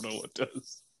accomplished, I don't know what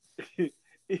does.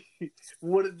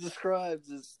 What it describes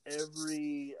is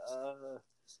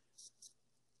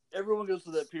everyone goes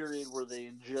through that period where they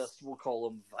ingest, we'll call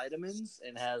them vitamins,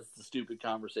 and has the stupid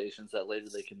conversations that later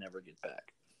they can never get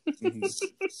back. Mm-hmm.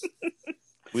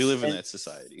 We live in that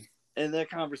society. And that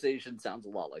conversation sounds a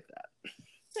lot like that.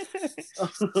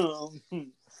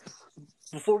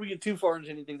 Before we get too far into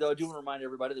anything, though, I do want to remind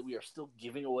everybody that we are still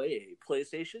giving away a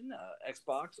PlayStation,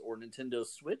 Xbox, or Nintendo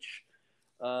Switch.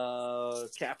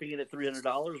 Capping it at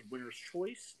 $300, winner's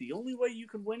choice. The only way you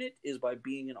can win it is by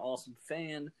being an awesome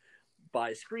fan,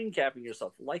 by screen capping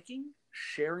yourself, liking,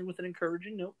 sharing with an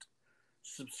encouraging note,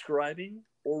 subscribing,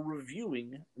 or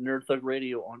reviewing Nerd Thug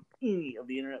Radio on any of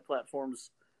the internet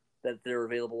platforms that they're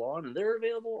available on, and they're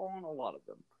available on a lot of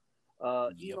them.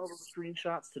 Email those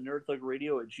screenshots to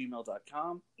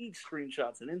nerdthugradio@gmail.com. Each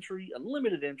screenshot's an entry,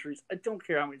 unlimited entries. I don't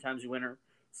care how many times you enter.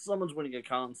 Someone's winning a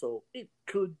console. It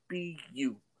could be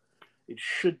you. It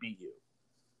should be you.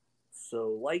 So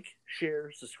like,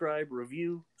 share, subscribe,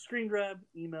 review, screen grab,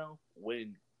 email,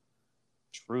 win.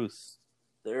 Truth.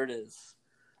 There it is.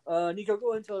 Nico,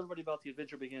 go ahead and tell everybody about The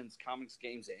Adventure Begins, comics,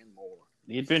 games, and more.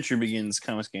 The Adventure Begins,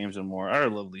 comics, games, and more. Our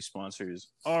lovely sponsors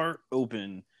are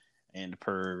open, and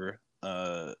per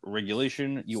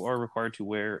regulation, you are required to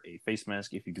wear a face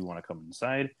mask if you do want to come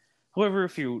inside. However,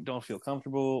 if you don't feel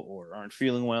comfortable or aren't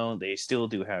feeling well, they still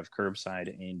do have curbside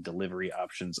and delivery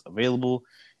options available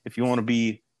if you want to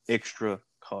be extra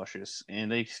cautious. And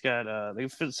they've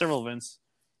several events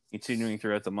continuing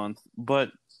throughout the month,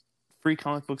 but free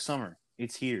comic book summer,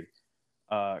 it's here.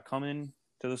 Come in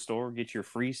to the store, get your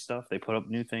free stuff. They put up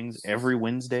new things every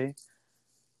Wednesday,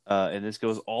 and this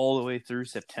goes all the way through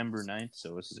September 9th,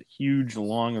 so this is a huge,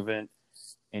 long event.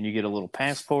 And you get a little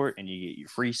passport, and you get your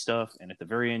free stuff. And at the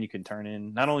very end, you can turn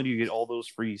in. Not only do you get all these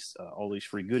free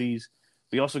goodies,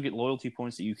 but you also get loyalty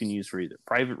points that you can use for either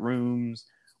private rooms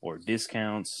or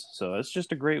discounts. So it's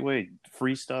just a great way.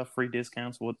 Free stuff, free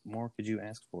discounts. What more could you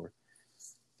ask for?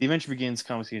 The Adventure Begins,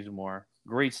 comics, games, and more.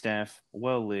 Great staff,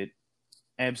 well lit,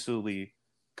 absolutely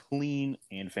clean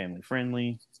and family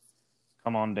friendly.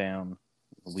 Come on down.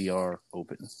 We are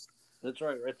open. That's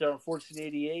right there on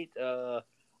 1488.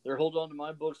 They're holding on to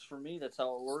my books for me. That's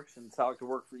how it works, and it's how it can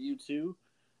work for you, too.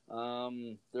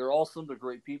 They're awesome. They're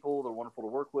great people. They're wonderful to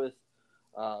work with.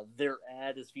 Their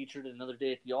ad is featured in Another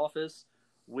Day at the Office,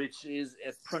 which is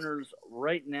at printers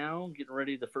right now, getting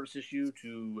ready the first issue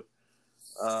to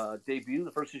debut,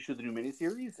 the first issue of the new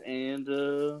miniseries, and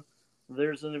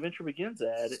there's an Adventure Begins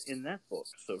ad in that book,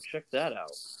 so check that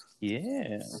out.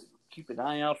 Yeah. Keep an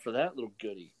eye out for that little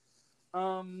goodie.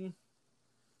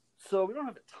 So we don't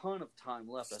have a ton of time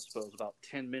left, I suppose. About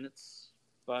 10 minutes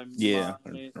by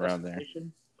around there.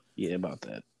 Yeah, about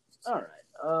that. All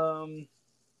right.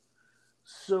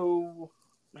 So,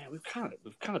 man, we've kind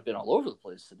of been all over the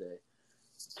place today.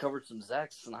 We covered some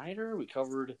Zack Snyder. We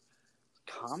covered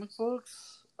comic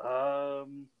books.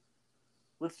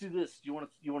 Let's do this. Do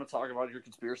you want to talk about your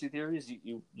conspiracy theories?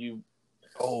 You.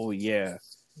 Oh yeah.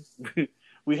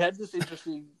 We had this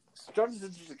interesting started this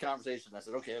interesting conversation. I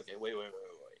said, okay, wait.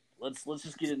 Let's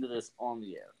just get into this on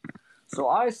the air. So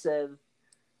I said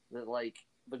that like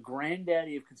the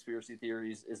granddaddy of conspiracy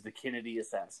theories is the Kennedy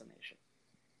assassination.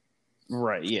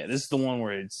 Right, yeah. This is the one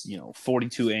where it's,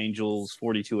 42 angels,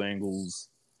 42 angles.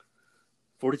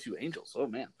 42 angels. Oh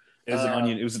man. It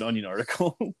was an Onion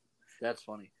article. That's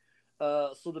funny.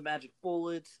 So the magic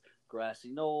bullets,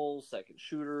 grassy knoll, second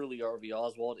shooter, Lee Harvey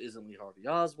Oswald isn't Lee Harvey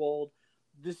Oswald.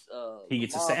 This he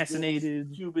gets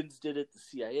assassinated. Cubans did it. The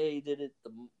CIA did it.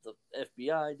 The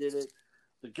FBI did it.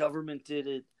 The government did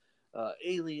it.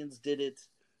 Aliens did it.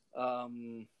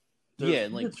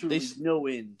 There's literally no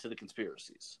end to the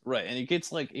conspiracies. Right, and it gets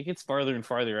farther and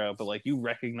farther out, but like you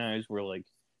recognize where like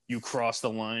you cross the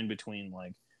line between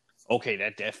like, okay,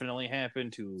 that definitely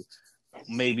happened, to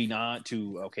maybe not,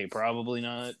 to okay, probably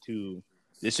not, to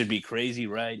this would be crazy,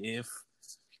 right? If.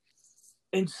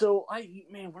 And so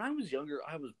when I was younger,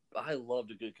 I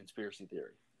loved a good conspiracy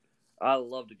theory. I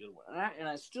loved a good one, and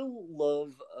I still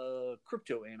love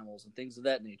crypto animals and things of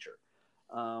that nature.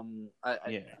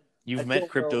 You've met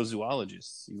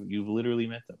cryptozoologists. You've literally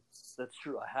met them. That's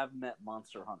true. I have met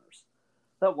monster hunters.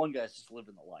 That one guy's just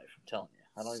living the life. I'm telling you.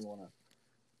 I don't even want to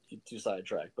get too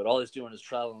sidetracked, but all he's doing is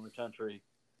traveling the country,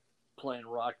 playing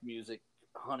rock music,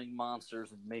 hunting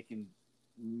monsters, and making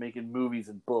movies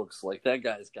and books. Like, that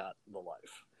guy's got the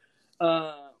life.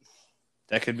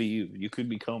 That could be you. You could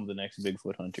become the next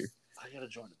Bigfoot hunter. I gotta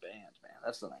join a band, man.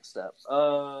 That's the next step.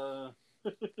 Call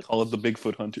it the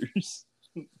Bigfoot Hunters.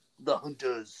 The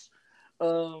Hunters.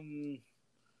 But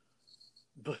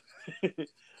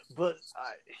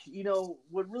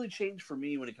what really changed for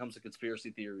me when it comes to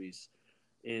conspiracy theories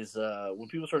is when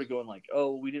people started going like,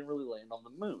 "Oh, we didn't really land on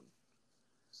the moon."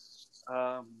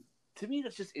 To me,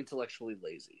 that's just intellectually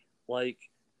lazy. Like,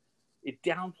 it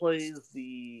downplays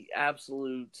the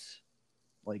absolute,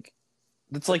 like,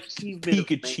 it's like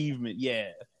peak achievement.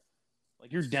 Yeah,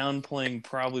 like you're downplaying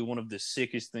probably one of the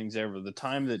sickest things ever. The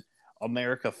time that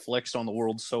America flexed on the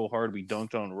world so hard we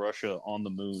dunked on Russia on the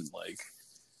moon, like.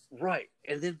 Right,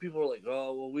 and then people are like,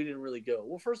 "Oh, well, we didn't really go."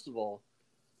 Well, first of all,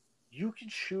 you can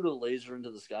shoot a laser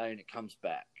into the sky and it comes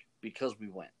back because we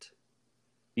went.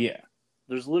 Yeah.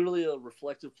 There's literally a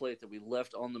reflective plate that we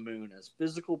left on the moon as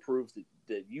physical proof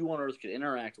that you on Earth could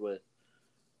interact with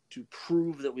to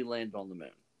prove that we landed on the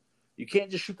moon. You can't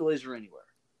just shoot the laser anywhere.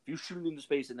 If you shoot it into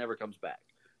space, it never comes back.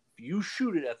 If you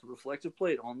shoot it at the reflective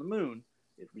plate on the moon,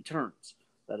 it returns.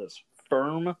 That is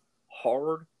firm,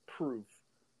 hard proof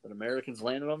that Americans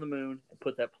landed on the moon and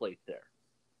put that plate there.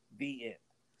 The end.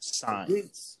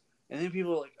 Science. And then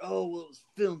people are like, "Oh, well, it was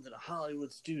filmed in a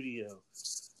Hollywood studio."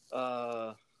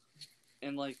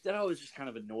 And like, that always just kind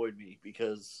of annoyed me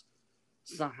because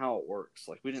it's not how it works.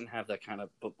 Like, we didn't have that kind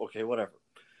of, but okay, whatever.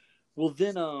 Well,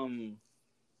 then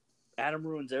Adam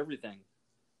Ruins Everything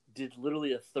did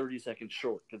literally a 30-second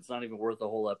short. It's not even worth the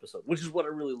whole episode, which is what I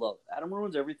really love. Adam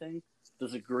Ruins Everything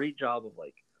does a great job of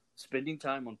like spending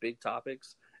time on big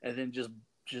topics and then just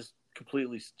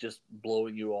completely just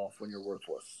blowing you off when you're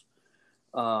worthless.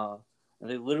 And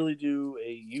they literally do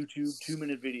a YouTube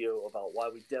 2-minute video about why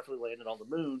we definitely landed on the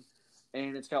moon,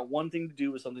 and it's got one thing to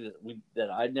do with something that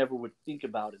I never would think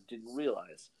about and didn't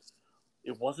realize.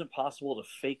 It wasn't possible to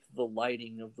fake the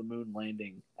lighting of the moon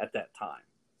landing at that time.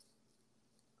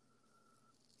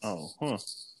 Oh, huh.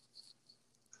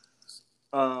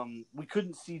 We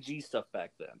couldn't CG stuff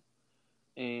back then.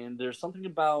 And there's something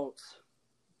about,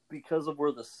 because of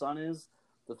where the sun is,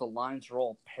 that the lines are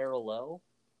all parallel.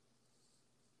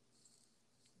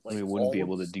 Like, we wouldn't be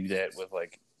able to do that with,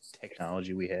 like,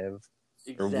 technology we have.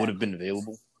 Exactly. Or would have been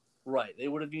available. Right. They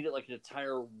would have needed, like, an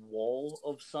entire wall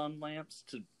of sun lamps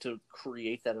to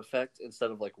create that effect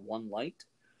instead of, like, one light.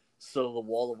 So the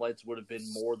wall of lights would have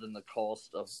been more than the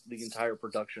cost of the entire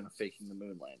production of faking the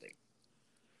moon landing.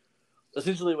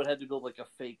 Essentially, it would have to build, like, a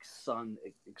fake sun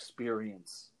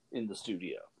experience in the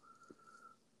studio.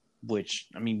 Which,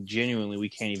 I mean, genuinely, we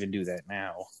can't even do that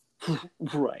now.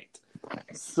 Right.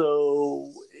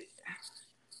 So,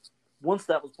 once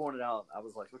that was pointed out, I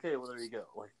was like, okay, well, there you go.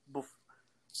 Like,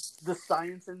 the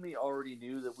science in me already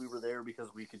knew that we were there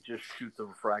because we could just shoot the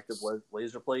refractive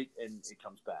laser plate and it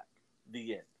comes back.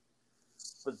 The end.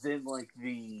 But then, like,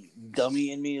 the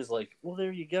dummy in me is like, well,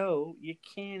 there you go. You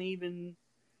can't even,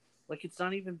 like, it's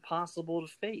not even possible to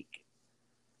fake.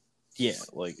 Yeah,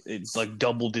 like, it's like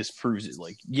double disproves it.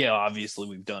 Like, yeah, obviously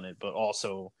we've done it, but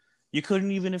also you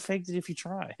couldn't even have faked it if you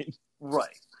tried. Right.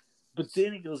 But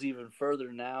then it goes even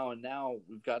further now, and now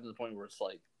we've gotten to the point where it's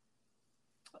like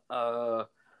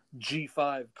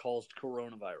G5 caused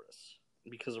coronavirus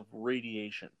because of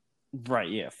radiation. Right,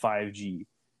 yeah, 5G.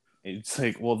 It's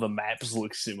like, well, the maps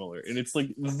look similar, and it's like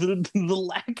the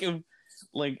lack of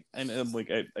like, and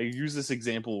like I use this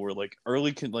example where like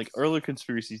early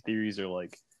conspiracy theories are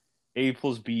like A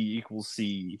plus B equals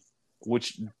C,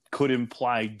 which could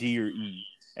imply D or E,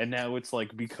 and now it's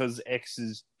like because X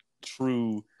is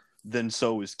true, then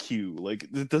so is Q. Like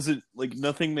it doesn't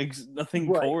nothing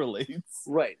Right. correlates.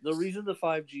 Right. The reason the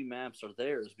 5G maps are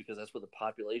there is because that's where the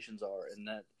populations are, and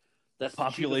that's the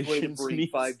cheapest way to bring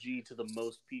 5G to the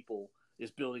most people is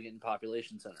building it in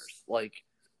population centers. Like,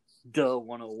 duh,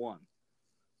 101.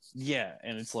 Yeah,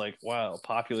 and it's like, wow,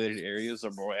 populated areas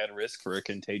are more at risk for a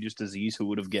contagious disease. Who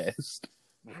would have guessed?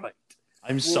 Right.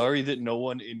 I'm sorry that no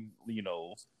one in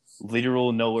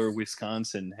literal nowhere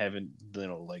Wisconsin haven't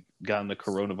like gotten the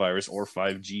coronavirus or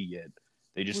 5G yet.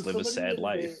 They just live a sad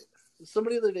life.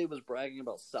 Somebody the other day was bragging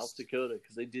about South Dakota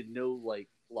because they did no like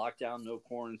lockdown, no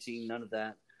quarantine, none of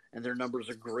that, and their numbers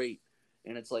are great.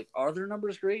 And it's like, are their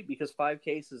numbers great? Because 5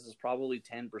 cases is probably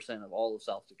 10% of all of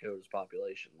South Dakota's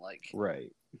population. Like,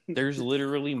 right. There's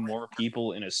literally more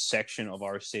people in a section of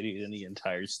our city than the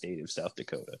entire state of South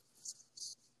Dakota.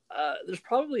 There's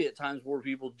probably at times more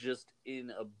people just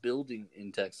in a building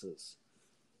in Texas.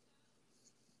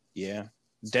 Yeah,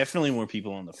 definitely more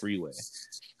people on the freeway.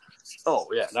 Oh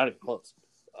yeah, not even close.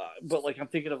 But like I'm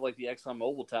thinking of like the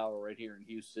ExxonMobil Tower right here in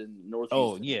Houston, North.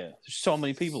 Oh Houston. yeah, there's so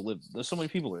many people live. There's so many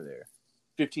people are there.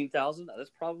 15,000.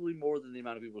 That's probably more than the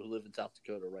amount of people who live in South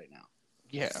Dakota right now.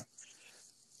 Yeah,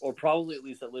 or probably at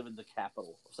least that live in the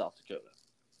capital of South Dakota.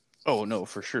 Oh no,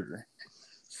 for sure.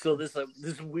 So this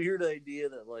weird idea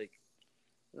that like,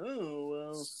 oh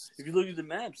well, if you look at the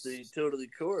maps, they totally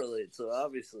correlate. So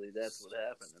obviously that's what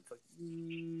happened. It's like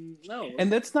no,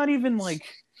 and that's not even like.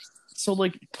 So,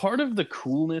 like, part of the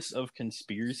coolness of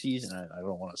conspiracies, and I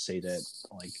don't want to say that,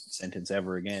 like, sentence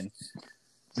ever again,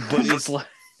 but it's like,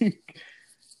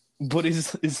 but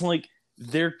it's like,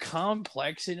 they're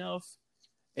complex enough,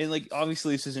 and, like,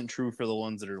 obviously this isn't true for the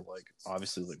ones that are, like,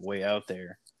 obviously, like, way out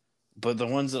there, but the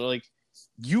ones that are, like,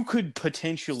 you could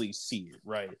potentially see it,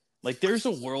 right? Like, there's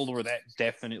a world where that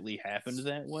definitely happened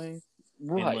that way,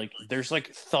 right? And, like, there's,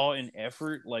 like, thought and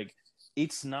effort, like,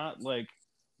 it's not, like,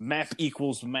 map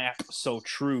equals map, so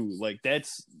true. Like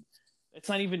that's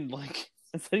not even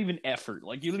effort.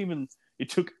 Like you don't even.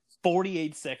 It took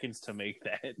 48 seconds to make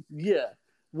that. Yeah.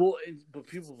 Well, but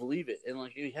people believe it, and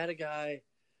like I had a guy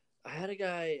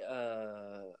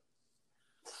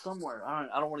somewhere.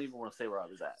 I don't even want to say where I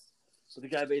was at. So the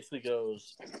guy basically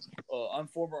goes, "I'm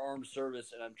former armed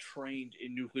service, and I'm trained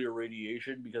in nuclear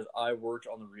radiation because I worked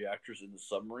on the reactors in the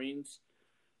submarines."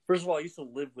 First of all, I used to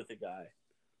live with a guy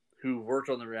who worked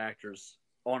on the reactors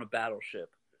on a battleship.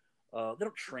 They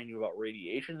don't train you about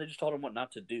radiation. They just taught him what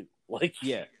not to do. Like,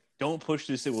 yeah, don't push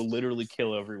this. It will literally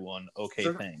kill everyone.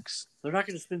 Okay, thanks. They're not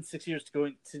going to spend 6 years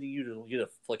sending you to get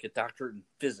a doctorate in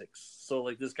physics. So,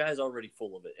 like, this guy's already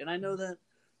full of it. And I know that,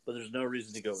 but there's no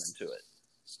reason to go into it.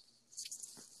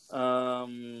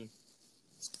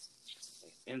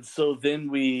 And so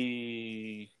then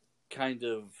we kind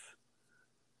of...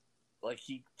 like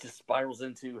he just spirals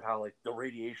into how like the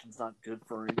radiation's not good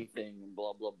for anything and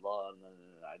blah blah blah, and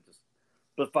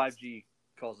but 5G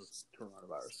causes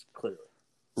coronavirus clearly,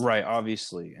 right?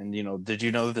 Obviously, and did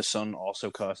you know that the sun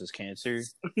also causes cancer?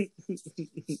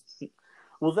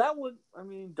 Well, that would,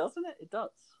 doesn't it? It does.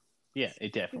 Yeah,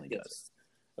 it definitely does.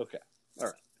 Okay, all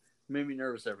right. Made me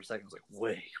nervous there for a second. I was like,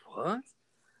 wait, what?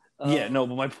 Yeah, no,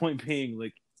 but my point being,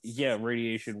 like, yeah,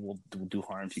 radiation will do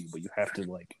harm to you, but you have to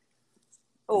like.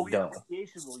 Oh, yeah,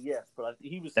 radiation will, yes, but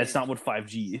he was saying that's not what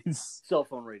 5G is. Cell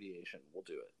phone radiation will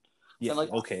do it. Yeah,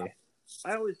 like, okay.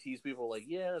 I always tease people like,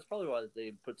 yeah, that's probably why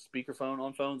they put speakerphone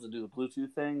on phones and do the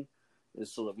Bluetooth thing,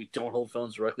 is so that we don't hold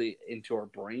phones directly into our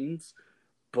brains.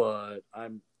 But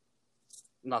I'm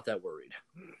not that worried.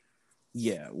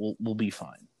 Yeah, we'll be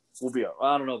fine. We'll be.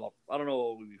 I don't know.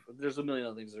 There's a million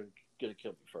other things that are gonna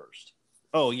kill me first.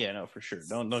 Oh yeah, no, for sure.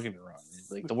 Don't get me wrong.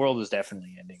 Like the world is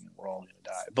definitely ending, and we're all gonna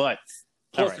die. But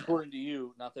plus, according to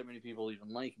you, not that many people even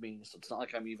like me, so it's not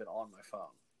like I'm even on my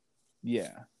phone.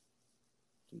 Yeah.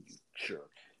 You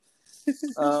jerk.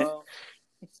 You're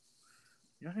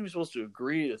not even supposed to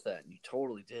agree with that, and you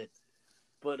totally did.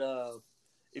 But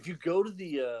if you go to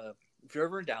if you're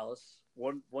ever in Dallas,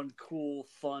 one cool,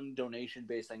 fun,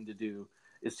 donation-based thing to do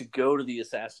is to go to the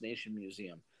Assassination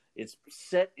Museum. It's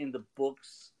set in the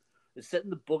books. It's set in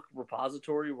the book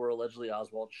repository where allegedly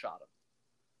Oswald shot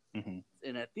him. Mm-hmm.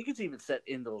 And I think it's even set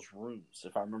in those rooms,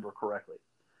 if I remember correctly.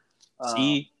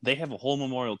 See, they have a whole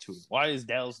memorial to it. Why is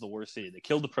Dallas the worst city? They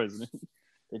killed the president.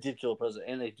 They did kill the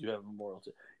president, and they do have a memorial to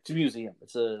it. It's a museum.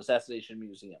 It's an assassination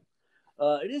museum.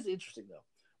 It is interesting, though.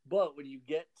 But when you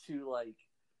get to, like,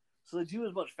 So they do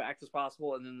as much fact as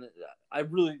possible, and then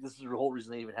this is the whole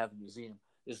reason they even have the museum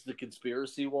is the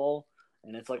conspiracy wall,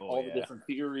 and it's like all the different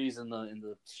theories and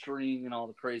the string and all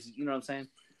the crazy. You know what I'm saying?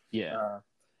 Yeah.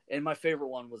 And my favorite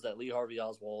one was that Lee Harvey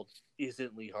Oswald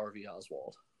isn't Lee Harvey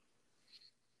Oswald.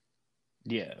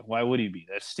 Yeah. Why would he be?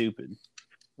 That's stupid.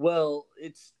 Well,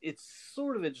 it's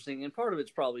sort of interesting, and part of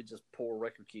it's probably just poor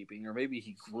record keeping, or maybe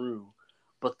he grew.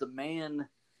 But the man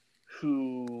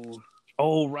who...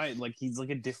 Oh, right. Like, he's like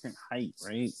a different height,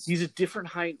 right? He's a different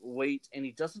height, weight, and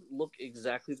he doesn't look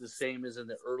exactly the same as in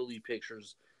the early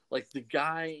pictures. Like, the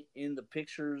guy in the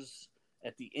pictures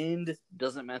at the end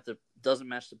doesn't match the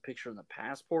picture in the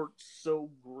passport so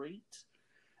great.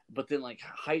 But then, like,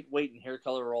 height, weight, and hair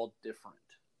color are all different.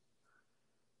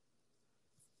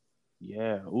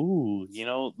 Yeah. Ooh,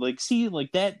 like, see,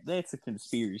 like, that's a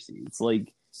conspiracy. It's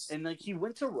like... And, like, he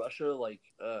went to Russia, like,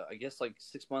 I guess, like,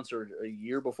 6 months or a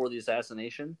year before the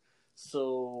assassination.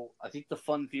 So I think the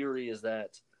fun theory is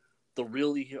that the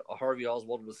real Harvey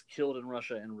Oswald was killed in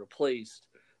Russia and replaced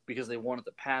because they wanted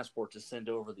the passport to send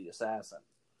over the assassin.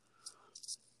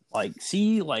 Like,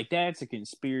 see, like, that's a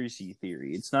conspiracy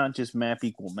theory. It's not just map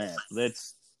equal map.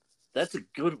 That's a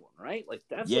good one, right? Like,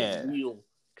 that's a real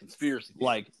conspiracy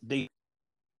theory. Like,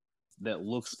 that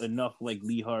looks enough like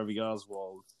Lee Harvey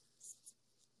Oswald.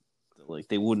 Like,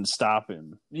 they wouldn't stop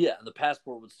him. Yeah, the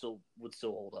passport would still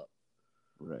hold up.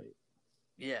 Right.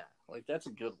 Yeah, like, that's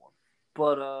a good one.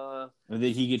 But and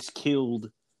then he gets killed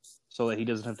so that he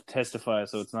doesn't have to testify,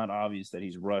 so it's not obvious that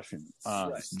he's Russian.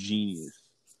 Right. It's genius.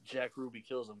 Jack Ruby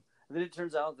kills him. And then it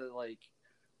turns out that, like,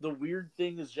 the weird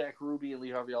thing is Jack Ruby and Lee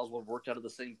Harvey Oswald worked out of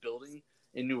the same building.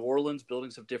 In New Orleans,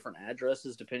 buildings have different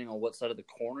addresses depending on what side of the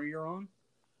corner you're on.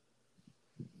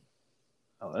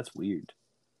 Oh, that's weird.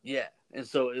 Yeah, and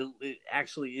so it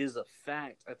actually is a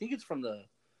fact. I think it's from they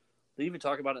even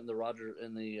talk about it in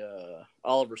the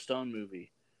Oliver Stone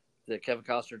movie that Kevin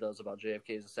Costner does about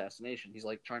JFK's assassination. He's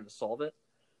like trying to solve it,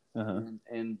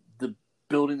 and the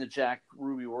building that Jack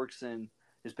Ruby works in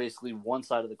is basically one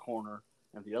side of the corner,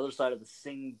 and the other side of the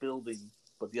same building,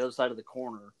 but the other side of the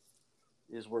corner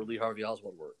is where Lee Harvey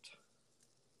Oswald worked.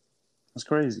 That's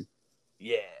crazy.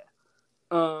 Yeah.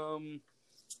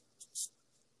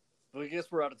 I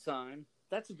guess we're out of time.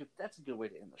 That's a good way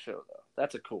to end the show, though.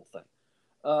 That's a cool thing.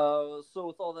 So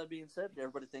with all that being said,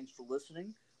 everybody, thanks for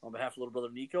listening. On behalf of little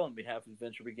brother Nico, on behalf of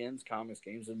Adventure Begins, Comics,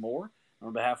 Games, and More,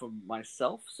 on behalf of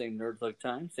myself, same Nerd Thug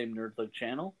time, same Nerd Thug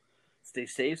channel. Stay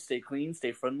safe, stay clean,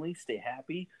 stay friendly, stay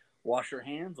happy. Wash your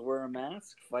hands, wear a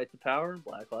mask, fight the power,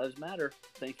 Black Lives Matter.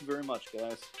 Thank you very much,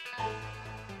 guys.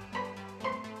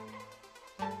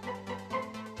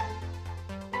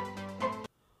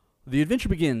 The Adventure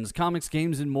Begins, Comics,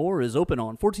 Games, and More is open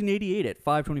on 1488 at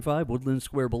 525 Woodland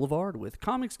Square Boulevard. With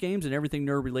comics, games, and everything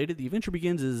nerd-related, The Adventure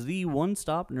Begins is the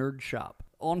one-stop nerd shop.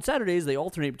 On Saturdays, they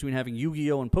alternate between having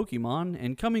Yu-Gi-Oh! And Pokemon,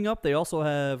 and coming up, they also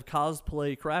have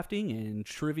cosplay crafting and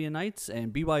trivia nights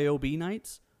and BYOB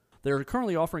nights. They're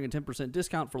currently offering a 10%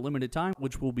 discount for limited time,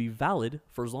 which will be valid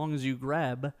for as long as you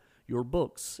grab your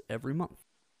books every month.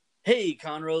 Hey,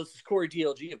 Conroe, this is Corey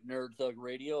DLG of Nerd Thug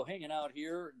Radio, hanging out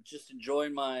here, just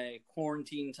enjoying my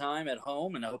quarantine time at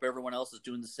home, and I hope everyone else is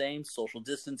doing the same, social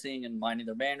distancing and minding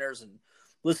their manners and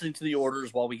listening to the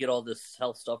orders while we get all this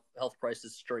health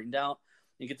crisis straightened out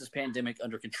and get this pandemic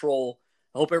under control.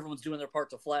 I hope everyone's doing their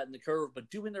part to flatten the curve, but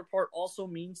doing their part also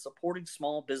means supporting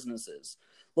small businesses.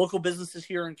 Local businesses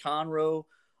here in Conroe,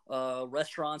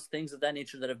 restaurants, things of that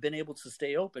nature that have been able to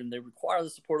stay open, they require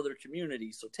the support of their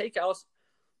community. So takeouts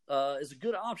is a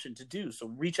good option to do. So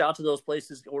reach out to those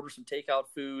places, order some takeout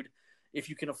food if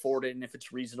you can afford it and if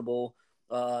it's reasonable.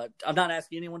 I'm not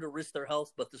asking anyone to risk their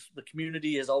health, but the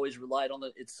community has always relied on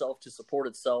itself to support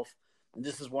itself. And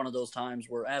this is one of those times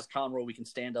where, as Conroe, we can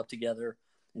stand up together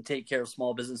and take care of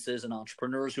small businesses and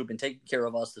entrepreneurs who have been taking care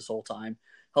of us this whole time,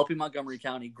 helping Montgomery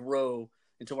County grow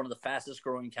into one of the fastest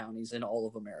growing counties in all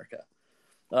of America.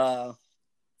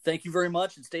 Thank you very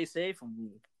much, and stay safe,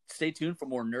 and stay tuned for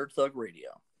more Nerd Thug Radio.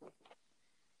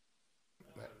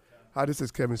 Hi, this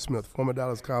is Kevin Smith, former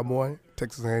Dallas Cowboy,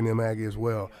 Texas A&M Aggie as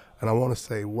well, and I want to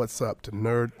say what's up to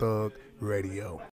Nerd Thug Radio.